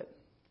 get to it.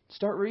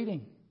 Start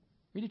reading.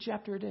 Read a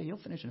chapter a day. You'll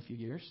finish in a few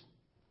years.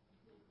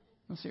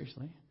 No,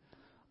 seriously.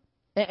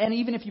 And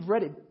even if you've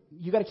read it,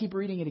 you got to keep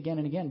reading it again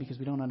and again because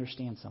we don't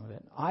understand some of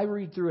it. I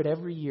read through it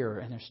every year,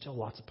 and there's still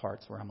lots of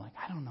parts where I'm like,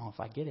 I don't know if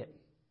I get it.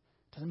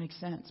 It doesn't make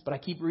sense. But I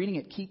keep reading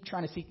it, keep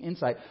trying to seek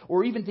insight.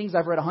 Or even things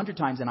I've read 100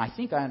 times, and I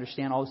think I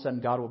understand, all of a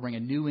sudden God will bring a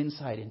new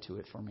insight into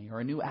it for me or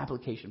a new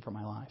application for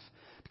my life.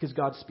 Because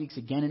God speaks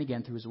again and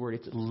again through His Word.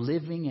 It's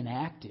living and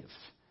active.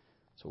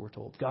 That's what we're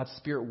told. God's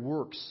Spirit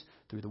works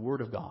through the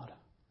Word of God.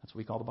 That's what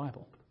we call the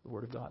Bible, the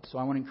Word of God. So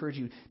I want to encourage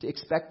you to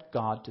expect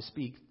God to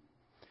speak.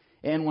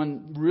 And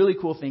one really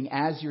cool thing,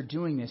 as you're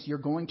doing this, you're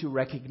going to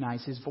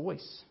recognize His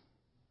voice.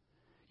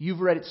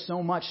 You've read it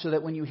so much so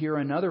that when you hear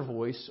another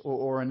voice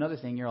or another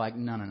thing, you're like,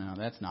 no,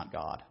 that's not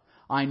God.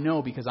 I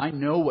know because I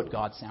know what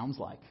God sounds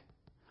like.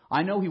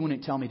 I know He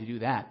wouldn't tell me to do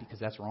that because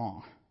that's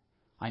wrong.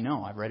 I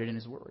know. I've read it in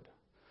His Word.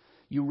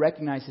 You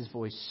recognize His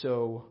voice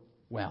so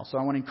well. So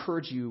I want to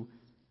encourage you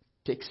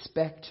to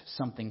expect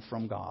something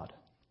from God.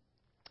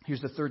 Here's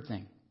the third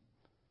thing.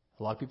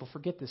 A lot of people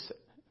forget this.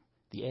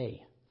 The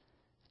A.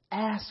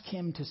 Ask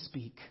Him to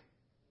speak.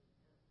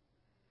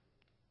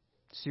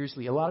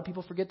 Seriously, a lot of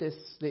people forget this.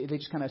 They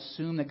just kind of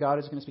assume that God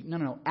is going to speak.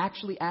 No.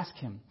 Actually ask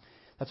Him.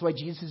 That's why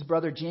Jesus'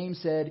 brother James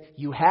said,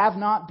 you have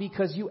not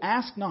because you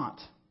ask not.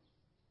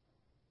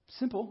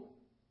 Simple.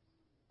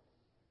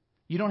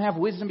 You don't have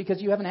wisdom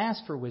because you haven't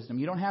asked for wisdom.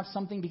 You don't have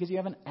something because you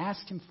haven't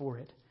asked Him for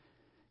it.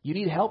 You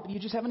need help. You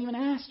just haven't even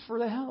asked for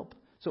the help.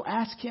 So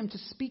ask Him to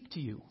speak to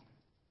you.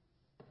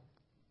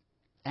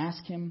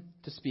 Ask Him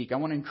to speak. I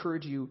want to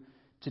encourage you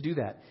to do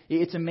that.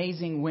 It's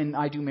amazing when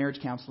I do marriage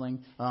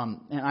counseling,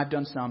 and I've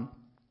done some,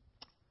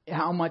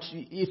 how much,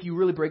 if you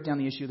really break down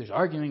the issue, there's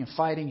arguing and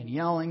fighting and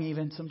yelling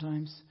even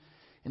sometimes.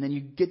 And then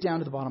you get down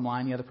to the bottom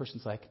line, the other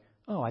person's like,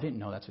 oh, I didn't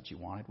know that's what you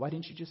wanted. Why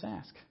didn't you just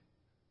ask?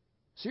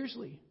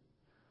 Seriously.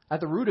 At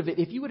the root of it,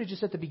 if you would have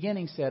just at the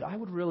beginning said, I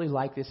would really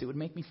like this, it would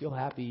make me feel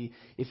happy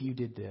if you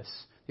did this,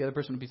 the other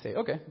person would be say,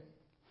 okay.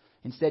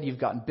 Instead, you've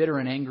gotten bitter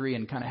and angry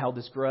and kind of held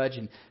this grudge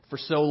and for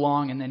so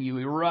long, and then you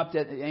erupt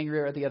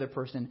angry at the other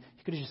person.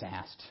 You could have just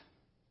asked.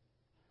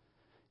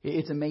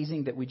 It's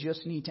amazing that we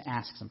just need to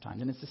ask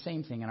sometimes, and it's the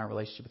same thing in our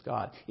relationship with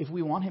God. If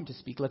we want Him to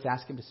speak, let's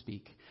ask Him to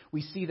speak.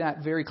 We see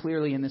that very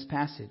clearly in this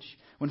passage.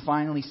 When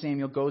finally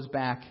Samuel goes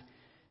back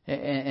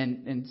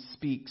and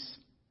speaks,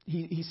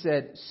 he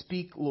said,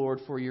 speak, Lord,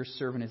 for your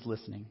servant is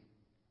listening.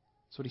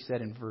 That's what he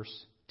said in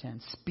verse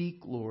 10. Speak,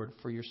 Lord,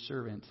 for your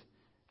servant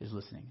is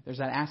listening. There's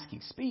that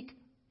asking. Speak.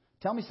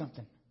 Tell me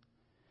something.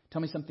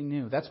 Tell me something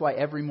new. That's why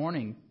every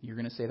morning you're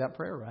going to say that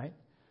prayer, right?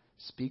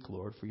 Speak,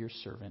 Lord, for your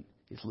servant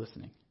is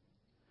listening.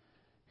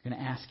 You're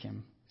going to ask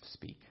Him to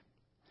speak.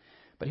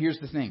 But here's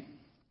the thing.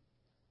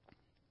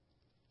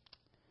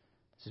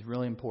 This is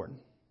really important.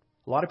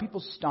 A lot of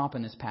people stop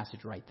in this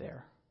passage right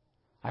there.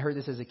 I heard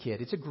this as a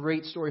kid. It's a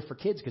great story for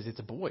kids because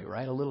it's a boy,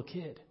 right? A little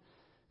kid.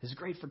 It's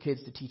great for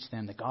kids to teach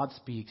them that God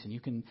speaks and you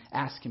can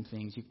ask Him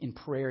things. In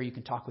prayer, you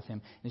can talk with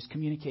Him. There's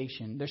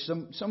communication. There's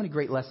so many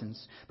great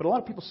lessons. But a lot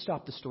of people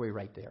stop the story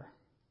right there.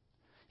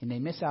 And they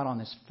miss out on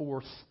this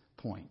fourth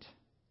point.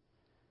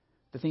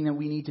 The thing that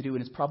we need to do,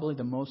 and it's probably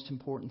the most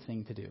important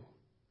thing to do.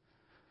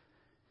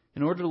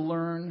 In order to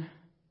learn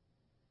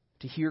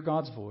to hear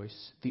God's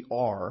voice, the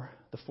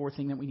fourth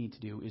thing that we need to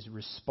do is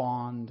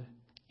respond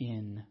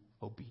in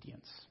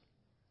obedience.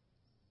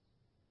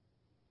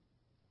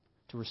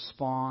 To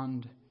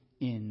respond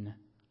in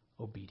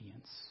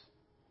obedience.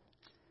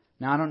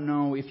 Now, I don't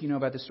know if you know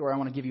about this story. I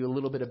want to give you a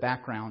little bit of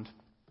background.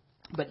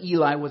 But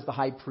Eli was the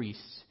high priest.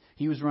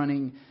 He was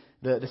running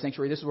the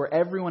sanctuary. This is where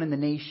everyone in the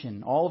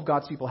nation, all of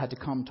God's people, had to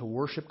come to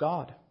worship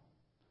God.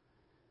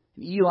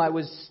 And Eli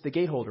was the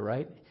gateholder,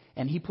 right?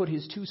 And he put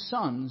his two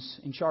sons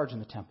in charge in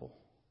the temple.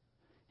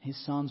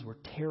 His sons were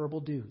terrible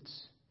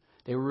dudes.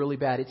 They were really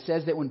bad. It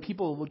says that when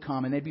people would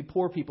come, and they'd be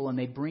poor people, and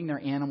they'd bring their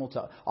animal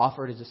to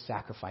offer it as a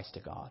sacrifice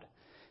to God,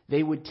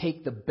 they would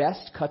take the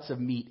best cuts of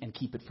meat and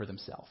keep it for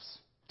themselves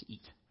to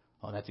eat.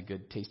 Oh, that's a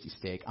good, tasty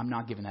steak. I'm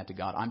not giving that to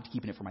God. I'm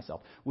keeping it for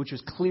myself, which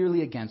was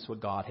clearly against what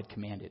God had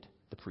commanded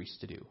the priests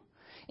to do.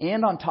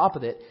 And on top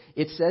of it,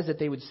 it says that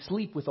they would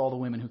sleep with all the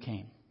women who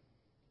came.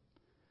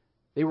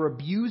 They were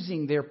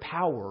abusing their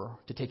power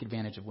to take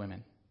advantage of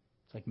women.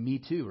 It's like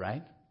Me Too,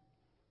 right?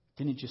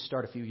 Didn't just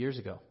start a few years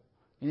ago.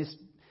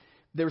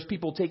 There was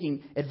people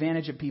taking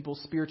advantage of people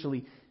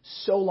spiritually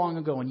so long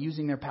ago and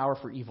using their power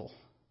for evil.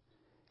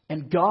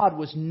 And God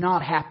was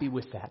not happy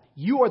with that.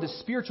 You are the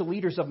spiritual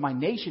leaders of my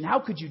nation. How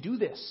could you do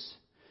this?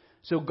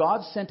 So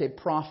God sent a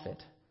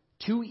prophet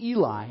to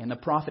Eli, and the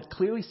prophet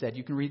clearly said,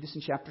 you can read this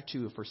in chapter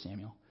 2 of 1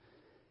 Samuel,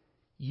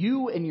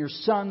 you and your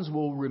sons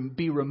will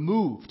be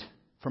removed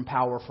from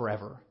power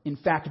forever. In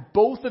fact,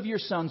 both of your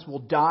sons will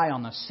die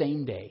on the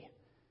same day.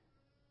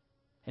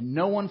 And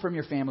no one from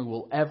your family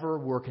will ever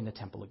work in the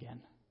temple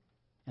again.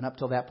 And up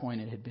till that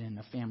point, it had been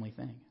a family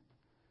thing.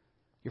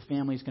 Your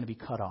family is going to be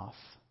cut off.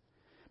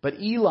 But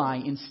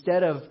Eli,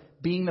 instead of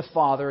being the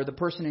father, the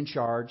person in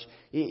charge,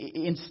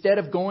 instead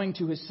of going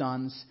to his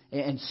sons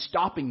and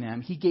stopping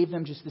them, he gave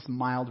them just this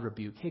mild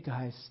rebuke. Hey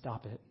guys,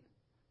 stop it.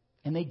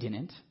 And they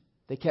didn't.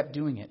 They kept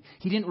doing it.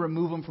 He didn't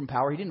remove them from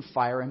power. He didn't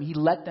fire them. He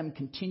let them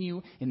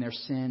continue in their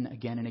sin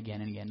again and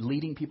again and again,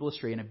 leading people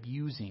astray and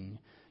abusing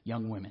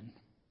young women.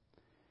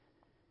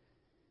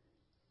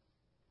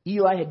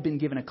 Eli had been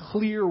given a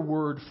clear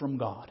word from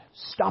God.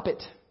 Stop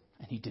it.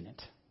 And he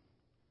didn't.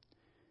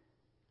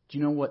 Do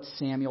you know what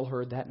Samuel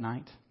heard that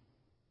night?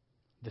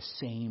 The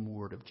same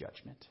word of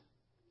judgment.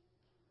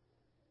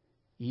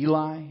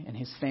 Eli and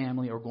his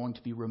family are going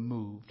to be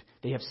removed.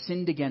 They have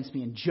sinned against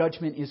me, and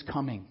judgment is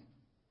coming.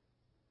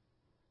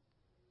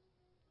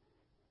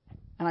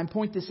 And I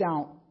point this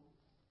out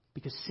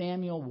because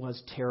Samuel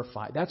was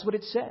terrified. That's what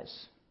it says.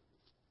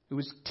 He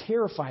was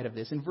terrified of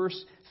this. In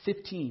verse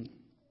 15,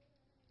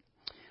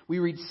 we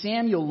read,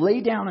 Samuel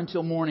lay down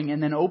until morning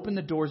and then opened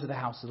the doors of the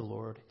house of the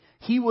Lord.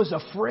 He was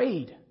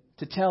afraid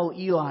to tell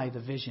Eli the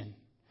vision.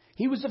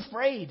 He was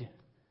afraid.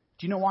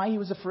 Do you know why he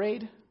was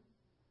afraid?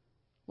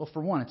 Well,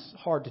 for one, it's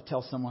hard to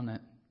tell someone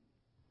that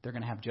they're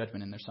going to have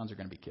judgment and their sons are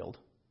going to be killed.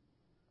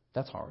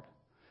 That's hard.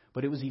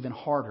 But it was even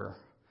harder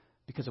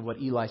because of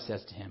what Eli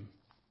says to him.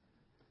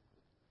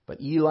 But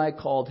Eli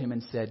called him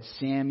and said,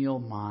 Samuel,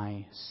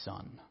 my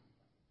son.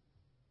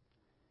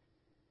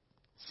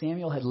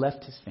 Samuel had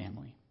left his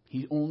family.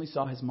 He only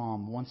saw his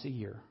mom once a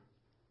year.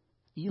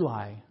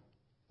 Eli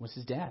was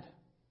his dad,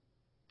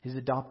 his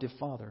adoptive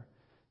father.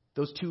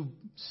 Those two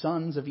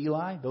sons of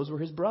Eli, those were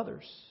his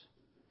brothers.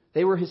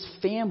 They were his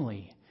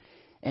family.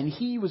 And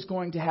he was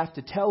going to have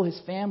to tell his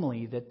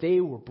family that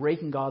they were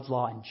breaking God's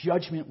law and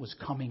judgment was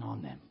coming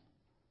on them.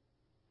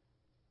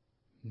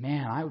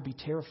 Man, I would be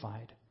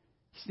terrified.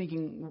 He's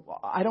thinking,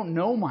 I don't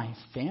know my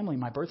family,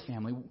 my birth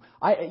family.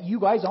 You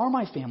guys are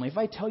my family. If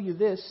I tell you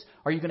this,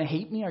 are you going to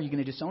hate me? Are you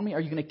going to disown me? Are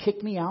you going to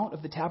kick me out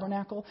of the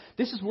tabernacle?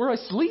 This is where I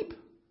sleep.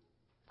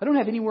 I don't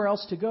have anywhere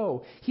else to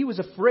go. He was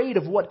afraid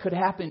of what could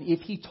happen if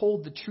he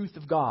told the truth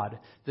of God,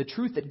 the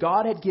truth that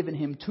God had given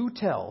him to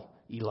tell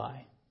Eli.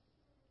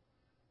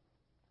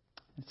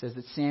 It says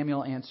that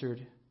Samuel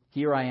answered,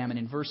 here I am. And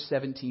in verse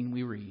 17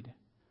 we read,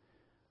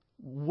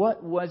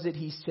 what was it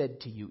he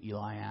said to you,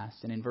 Eli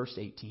asked. And in verse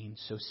 18,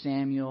 so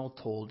Samuel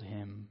told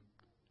him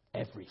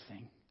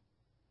everything,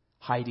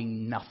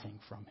 hiding nothing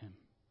from him.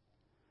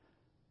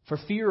 For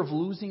fear of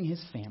losing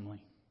his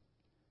family,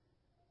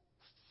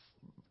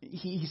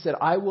 he said,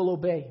 I will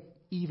obey,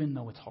 even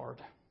though it's hard.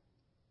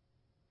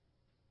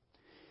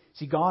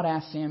 See, God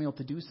asked Samuel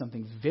to do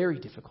something very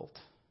difficult.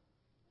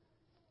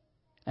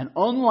 And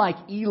unlike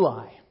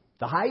Eli,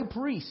 the high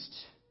priest,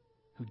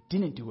 who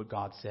didn't do what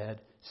God said,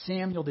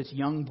 Samuel, this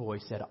young boy,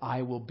 said,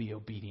 I will be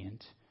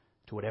obedient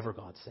to whatever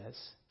God says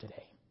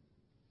today.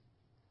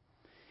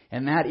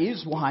 And that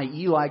is why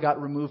Eli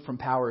got removed from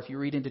power. If you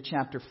read into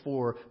chapter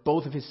 4,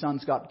 both of his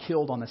sons got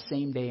killed on the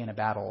same day in a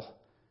battle.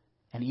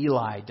 And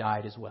Eli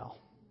died as well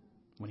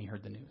when he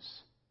heard the news.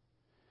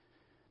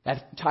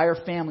 That entire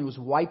family was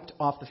wiped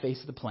off the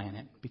face of the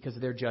planet because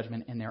of their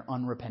judgment and their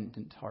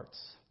unrepentant hearts.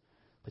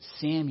 But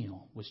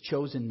Samuel was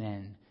chosen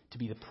then to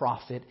be the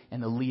prophet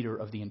and the leader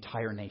of the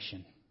entire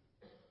nation.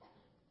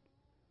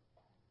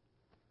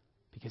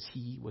 Because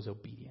he was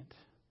obedient.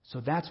 So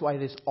that's why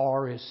this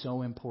R is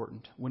so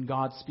important. When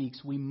God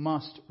speaks, we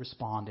must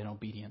respond in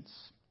obedience.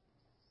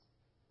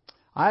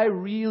 I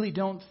really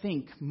don't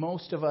think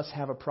most of us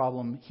have a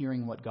problem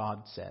hearing what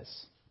God says.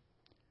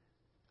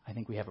 I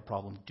think we have a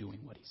problem doing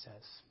what he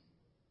says.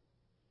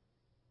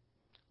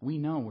 We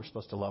know we're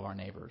supposed to love our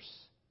neighbors,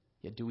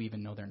 yet do we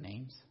even know their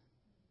names?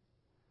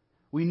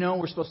 We know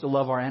we're supposed to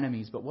love our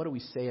enemies, but what do we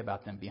say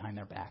about them behind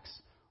their backs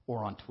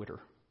or on Twitter?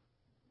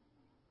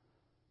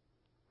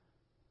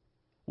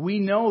 We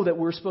know that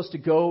we're supposed to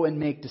go and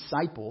make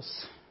disciples.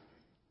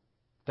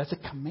 That's a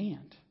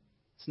command.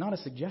 It's not a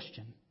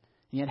suggestion.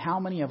 And yet how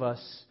many of us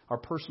are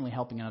personally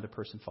helping another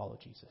person follow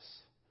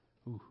Jesus?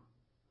 Ooh.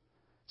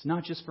 It's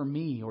not just for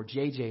me or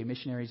JJ,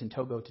 missionaries in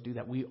Togo, to do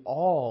that. We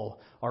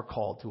all are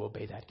called to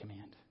obey that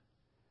command.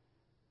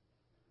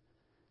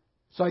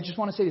 So I just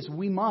want to say this.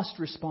 We must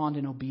respond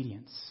in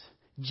obedience.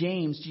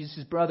 James,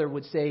 Jesus' brother,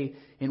 would say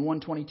in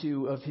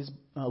 122 of his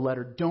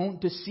letter,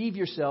 don't deceive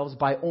yourselves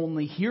by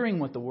only hearing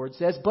what the Word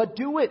says, but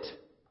do it.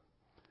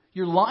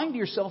 You're lying to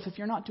yourself if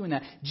you're not doing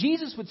that.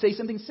 Jesus would say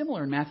something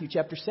similar in Matthew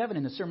chapter 7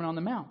 in the Sermon on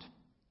the Mount.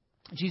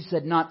 Jesus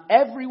said, not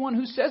everyone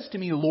who says to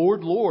me,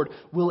 Lord, Lord,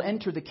 will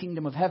enter the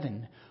kingdom of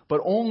heaven, but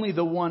only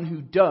the one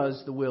who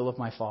does the will of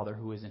my Father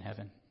who is in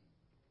heaven.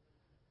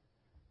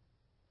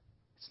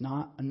 It's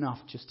not enough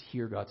just to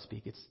hear God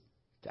speak. It's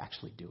to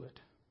actually do it.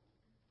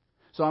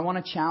 So I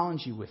want to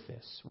challenge you with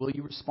this. Will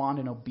you respond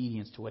in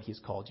obedience to what He has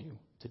called you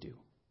to do?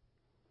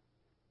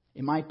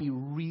 It might be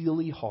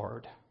really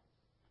hard.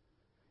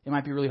 It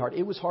might be really hard.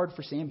 It was hard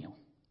for Samuel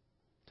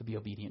to be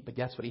obedient, but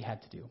that's what he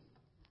had to do.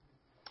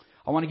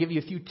 I want to give you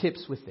a few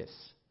tips with this.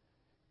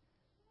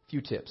 A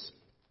few tips.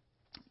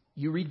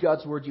 You read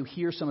God's Word, you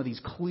hear some of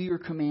these clear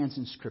commands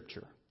in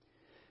Scripture.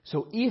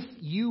 So if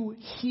you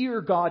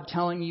hear God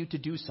telling you to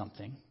do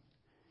something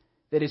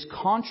that is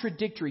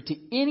contradictory to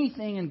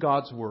anything in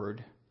God's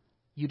Word,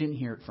 you didn't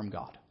hear it from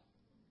God.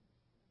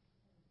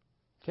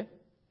 Okay?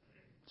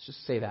 Let's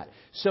just say that.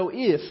 So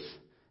if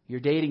you're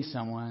dating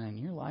someone and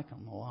you like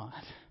them a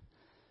lot,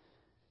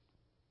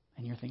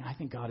 and you're thinking, I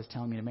think God is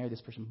telling me to marry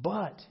this person,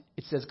 but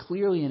it says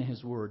clearly in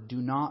His Word, do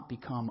not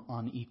become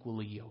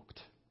unequally yoked.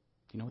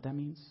 Do you know what that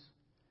means?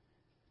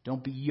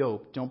 Don't be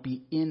yoked. Don't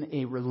be in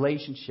a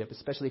relationship,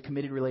 especially a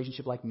committed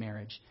relationship like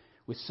marriage,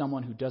 with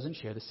someone who doesn't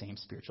share the same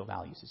spiritual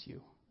values as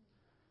you.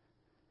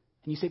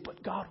 And you say,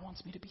 but God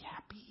wants me to be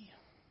happy.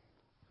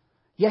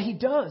 Yeah, He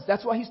does.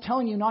 That's why He's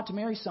telling you not to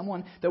marry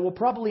someone that will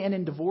probably end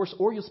in divorce,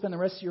 or you'll spend the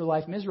rest of your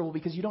life miserable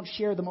because you don't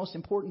share the most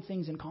important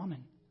things in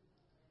common.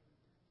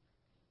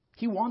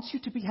 He wants you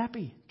to be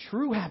happy.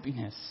 True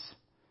happiness.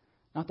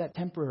 Not that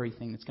temporary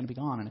thing that's going to be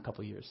gone in a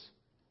couple of years.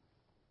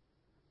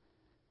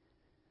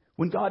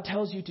 When God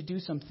tells you to do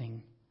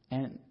something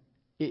and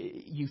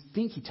you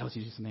think He tells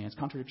you to do something and it's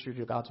contradictory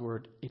to God's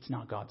Word, it's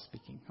not God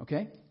speaking.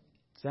 Okay?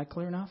 Is that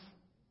clear enough?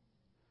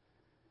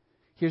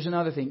 Here's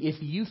another thing.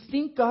 If you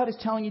think God is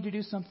telling you to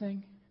do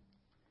something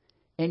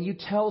and you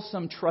tell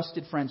some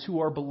trusted friends who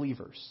are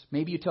believers,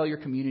 maybe you tell your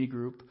community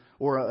group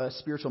or a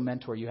spiritual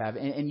mentor you have,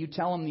 and you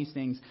tell them these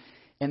things,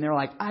 and they're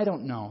like, I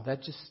don't know,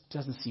 that just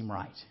doesn't seem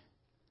right.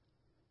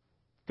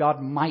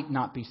 God might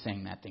not be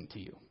saying that thing to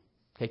you.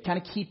 Okay,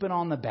 kind of keep it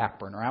on the back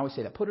burner. I always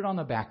say that. Put it on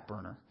the back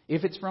burner.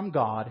 If it's from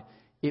God,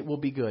 it will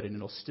be good and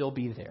it'll still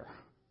be there.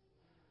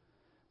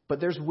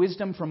 But there's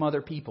wisdom from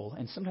other people,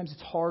 and sometimes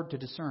it's hard to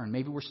discern.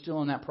 Maybe we're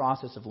still in that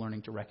process of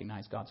learning to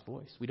recognize God's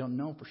voice. We don't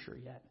know for sure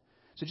yet.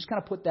 So just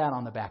kind of put that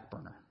on the back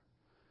burner.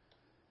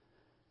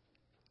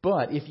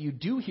 But if you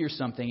do hear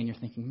something and you're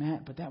thinking,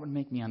 Matt, but that would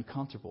make me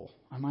uncomfortable.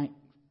 I might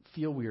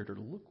feel weird or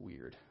look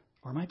weird.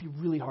 Or it might be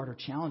really hard or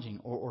challenging.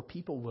 Or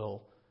people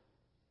will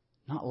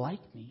not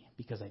like me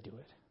because I do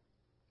it.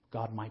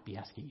 God might be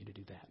asking you to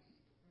do that.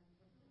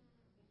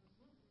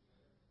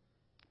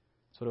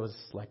 That's what it was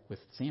like with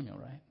Samuel,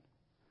 right?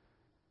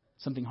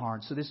 Something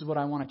hard. So this is what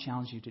I want to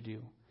challenge you to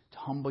do. To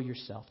humble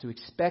yourself. To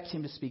expect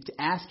Him to speak.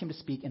 To ask Him to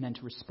speak. And then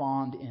to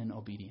respond in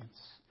obedience.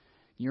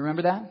 You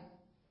remember that?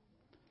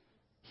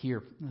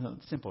 Here.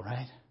 Simple,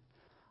 right?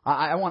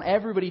 I want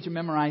everybody to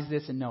memorize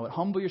this and know it.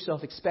 Humble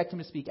yourself, expect Him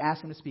to speak,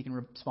 ask Him to speak, and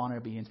respond in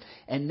obedience.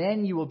 And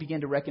then you will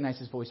begin to recognize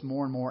His voice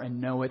more and more and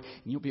know it,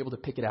 and you'll be able to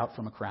pick it out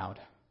from a crowd.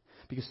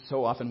 Because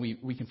so often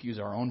we confuse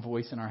our own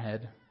voice in our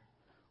head,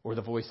 or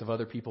the voice of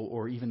other people,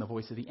 or even the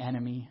voice of the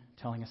enemy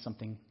telling us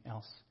something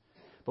else.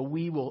 But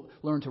we will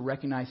learn to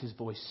recognize His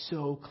voice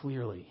so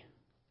clearly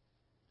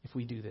if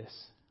we do this.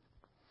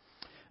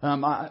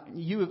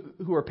 You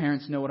who are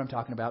parents know what I'm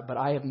talking about, but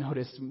I have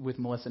noticed with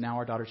Melissa now,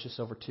 our daughter's just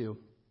over 2.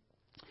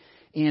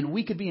 And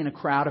we could be in a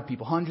crowd of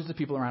people, hundreds of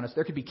people around us.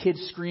 There could be kids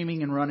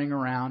screaming and running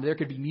around. There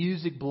could be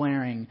music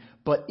blaring.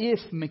 But if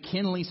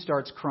McKinley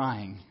starts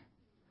crying,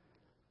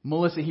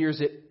 Melissa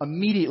hears it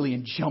immediately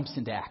and jumps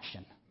into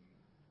action.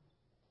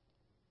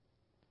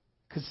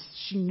 Because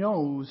she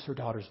knows her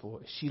daughter's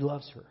voice. She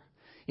loves her.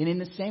 And in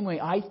the same way,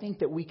 I think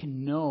that we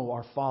can know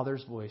our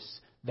Father's voice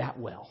that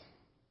well.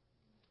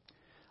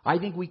 I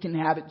think we can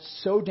have it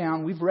so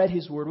down. We've read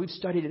His Word. We've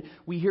studied it.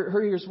 We hear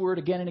His Word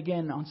again and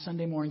again on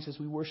Sunday mornings as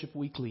we worship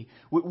weekly.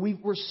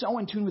 We're so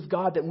in tune with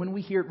God that when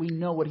we hear it, we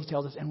know what He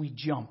tells us, and we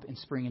jump and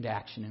spring into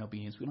action in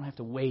obedience. We don't have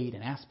to wait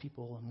and ask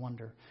people and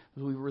wonder.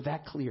 We were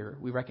that clear.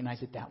 We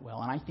recognize it that well.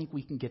 And I think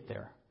we can get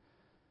there.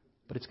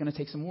 But it's going to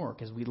take some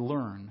work as we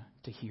learn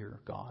to hear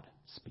God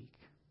speak.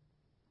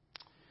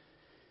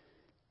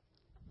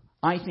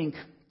 I think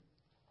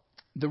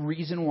the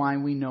reason why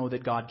we know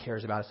that God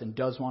cares about us and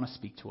does want to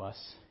speak to us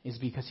is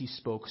because He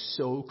spoke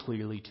so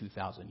clearly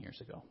 2,000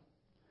 years ago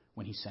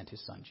when He sent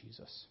His Son,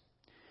 Jesus.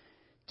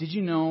 Did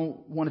you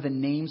know one of the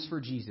names for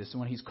Jesus and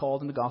what He's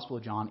called in the Gospel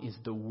of John is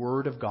the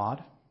Word of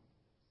God?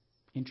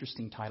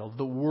 Interesting title.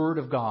 The Word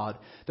of God.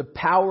 The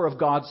power of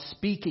God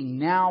speaking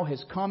now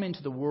has come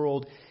into the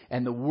world,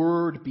 And the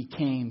Word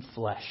became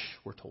flesh,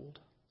 we're told.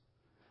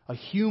 A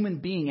human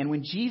being. And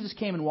when Jesus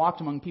came and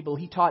walked among people,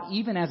 he taught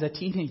even as a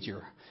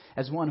teenager,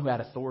 as one who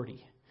had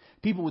authority.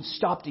 People would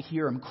stop to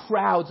hear him.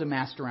 Crowds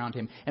amassed around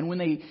him. And when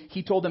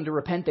he told them to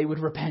repent, they would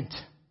repent.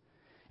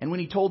 And when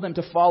he told them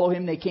to follow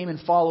him, they came and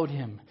followed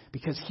him.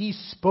 Because he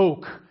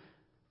spoke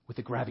with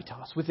a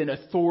gravitas, with an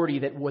authority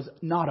that was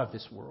not of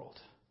this world.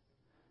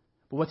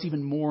 But what's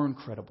even more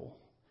incredible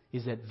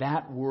is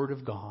that Word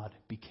of God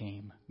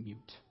became mute.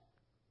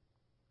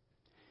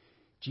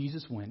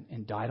 Jesus went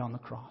and died on the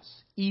cross.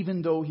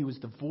 Even though he was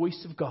the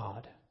voice of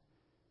God,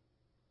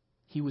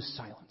 he was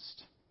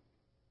silenced.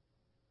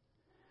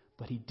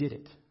 But he did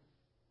it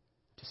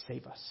to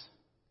save us,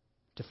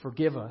 to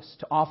forgive us,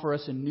 to offer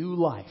us a new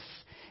life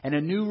and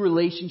a new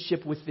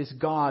relationship with this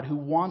God who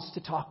wants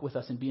to talk with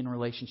us and be in a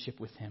relationship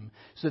with him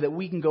so that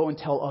we can go and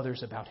tell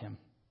others about him.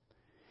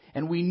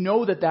 And we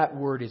know that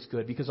Word is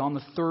good because on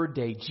the third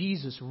day,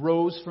 Jesus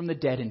rose from the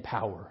dead in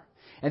power.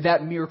 And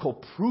that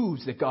miracle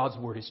proves that God's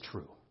Word is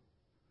true.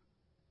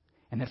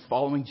 And that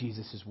following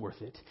Jesus is worth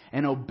it.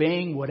 And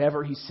obeying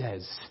whatever he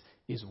says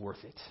is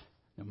worth it,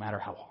 no matter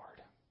how hard.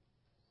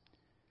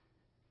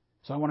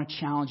 So I want to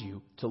challenge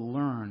you to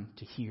learn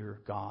to hear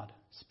God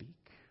speak.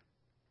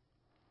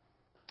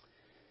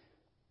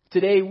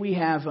 Today we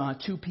have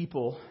two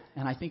people,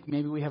 and I think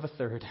maybe we have a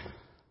third,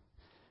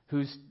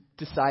 who's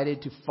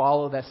decided to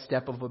follow that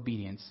step of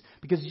obedience.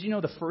 Because did you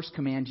know the first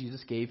command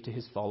Jesus gave to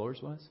his followers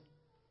was?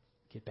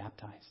 Get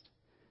baptized.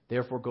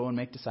 Therefore go and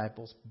make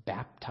disciples,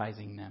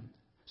 baptizing them.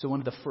 So one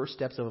of the first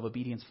steps of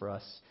obedience for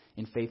us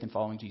in faith and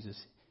following Jesus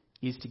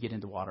is to get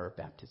into water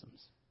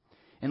baptisms.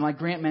 And like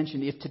Grant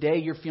mentioned, if today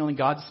you're feeling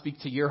God to speak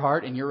to your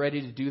heart and you're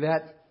ready to do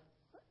that,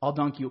 I'll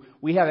dunk you.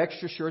 We have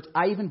extra shirts.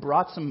 I even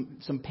brought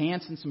some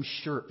pants and some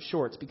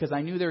shorts because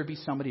I knew there would be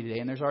somebody today,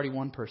 and there's already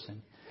one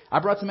person. I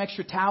brought some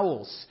extra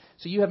towels,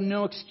 so you have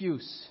no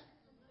excuse.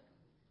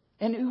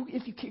 And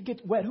if you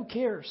get wet, who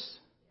cares?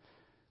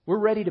 We're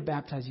ready to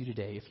baptize you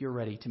today if you're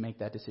ready to make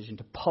that decision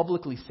to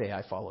publicly say,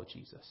 I follow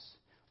Jesus.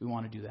 We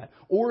want to do that.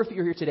 Or if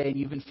you're here today and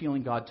you've been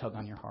feeling God tug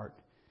on your heart.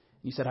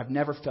 You said, I've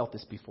never felt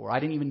this before. I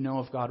didn't even know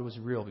if God was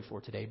real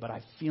before today, but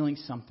I'm feeling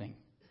something.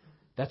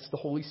 That's the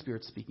Holy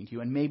Spirit speaking to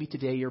you. And maybe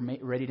today you're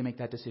ready to make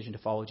that decision to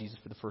follow Jesus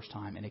for the first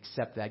time and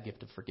accept that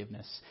gift of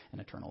forgiveness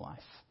and eternal life.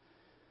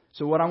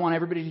 So what I want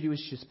everybody to do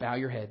is just bow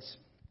your heads.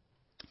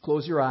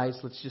 Close your eyes.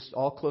 Let's just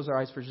all close our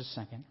eyes for just a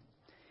second.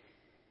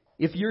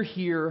 If you're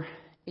here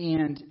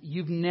and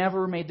you've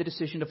never made the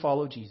decision to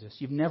follow Jesus,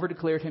 you've never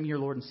declared him your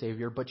Lord and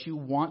Savior, but you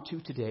want to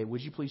today,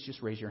 would you please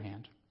just raise your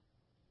hand?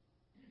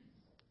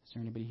 Is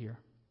there anybody here?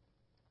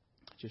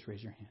 Just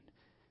raise your hand.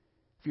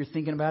 If you're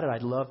thinking about it,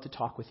 I'd love to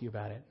talk with you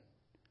about it.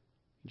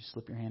 You just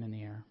slip your hand in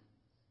the air.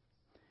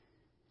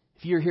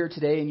 If you're here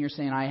today and you're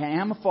saying, I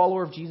am a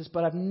follower of Jesus,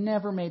 but I've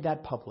never made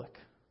that public.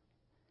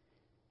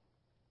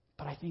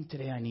 But I think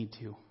today I need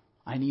to.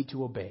 I need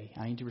to obey.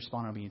 I need to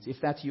respond in obedience. If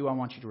that's you, I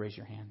want you to raise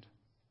your hand.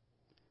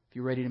 If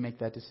you're ready to make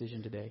that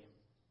decision today.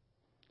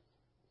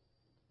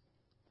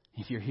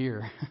 If you're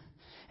here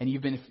and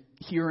you've been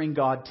hearing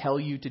God tell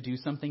you to do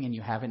something and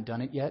you haven't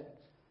done it yet,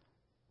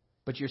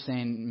 but you're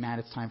saying, Matt,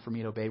 it's time for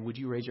me to obey, would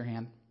you raise your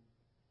hand?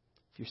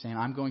 If you're saying,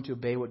 I'm going to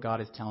obey what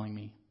God is telling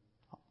me,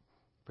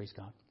 praise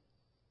God.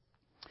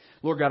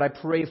 Lord God, I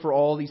pray for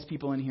all these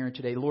people in here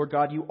today. Lord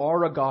God, you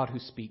are a God who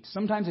speaks.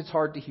 Sometimes it's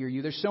hard to hear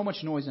you. There's so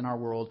much noise in our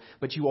world,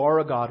 but you are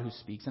a God who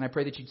speaks. And I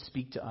pray that you'd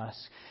speak to us.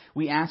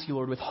 We ask you,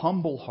 Lord, with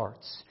humble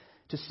hearts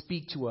to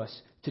speak to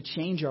us, to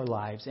change our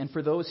lives. And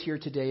for those here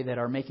today that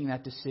are making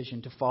that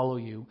decision to follow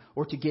you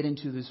or to get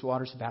into this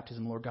waters of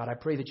baptism, Lord God, I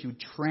pray that you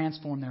would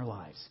transform their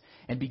lives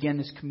and begin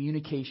this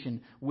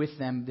communication with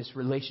them, this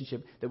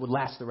relationship that would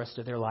last the rest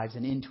of their lives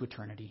and into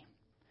eternity.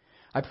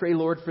 I pray,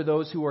 Lord, for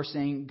those who are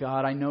saying,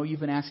 God, I know you've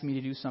been asking me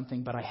to do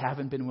something, but I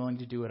haven't been willing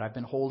to do it. I've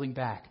been holding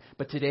back,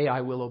 but today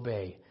I will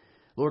obey.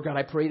 Lord God,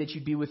 I pray that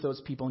you'd be with those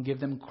people and give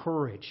them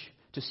courage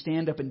to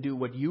stand up and do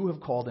what you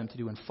have called them to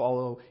do and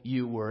follow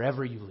you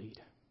wherever you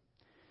lead.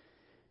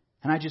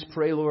 And I just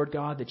pray, Lord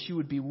God, that you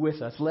would be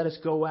with us. Let us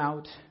go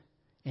out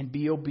and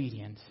be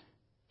obedient,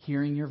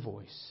 hearing your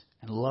voice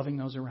and loving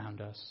those around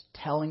us,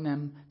 telling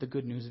them the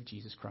good news of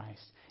Jesus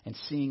Christ, and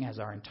seeing as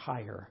our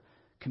entire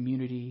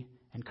community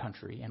and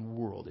country and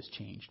world is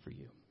changed for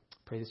you.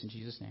 Pray this in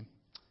Jesus' name.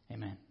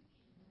 Amen.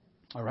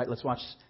 All right, let's watch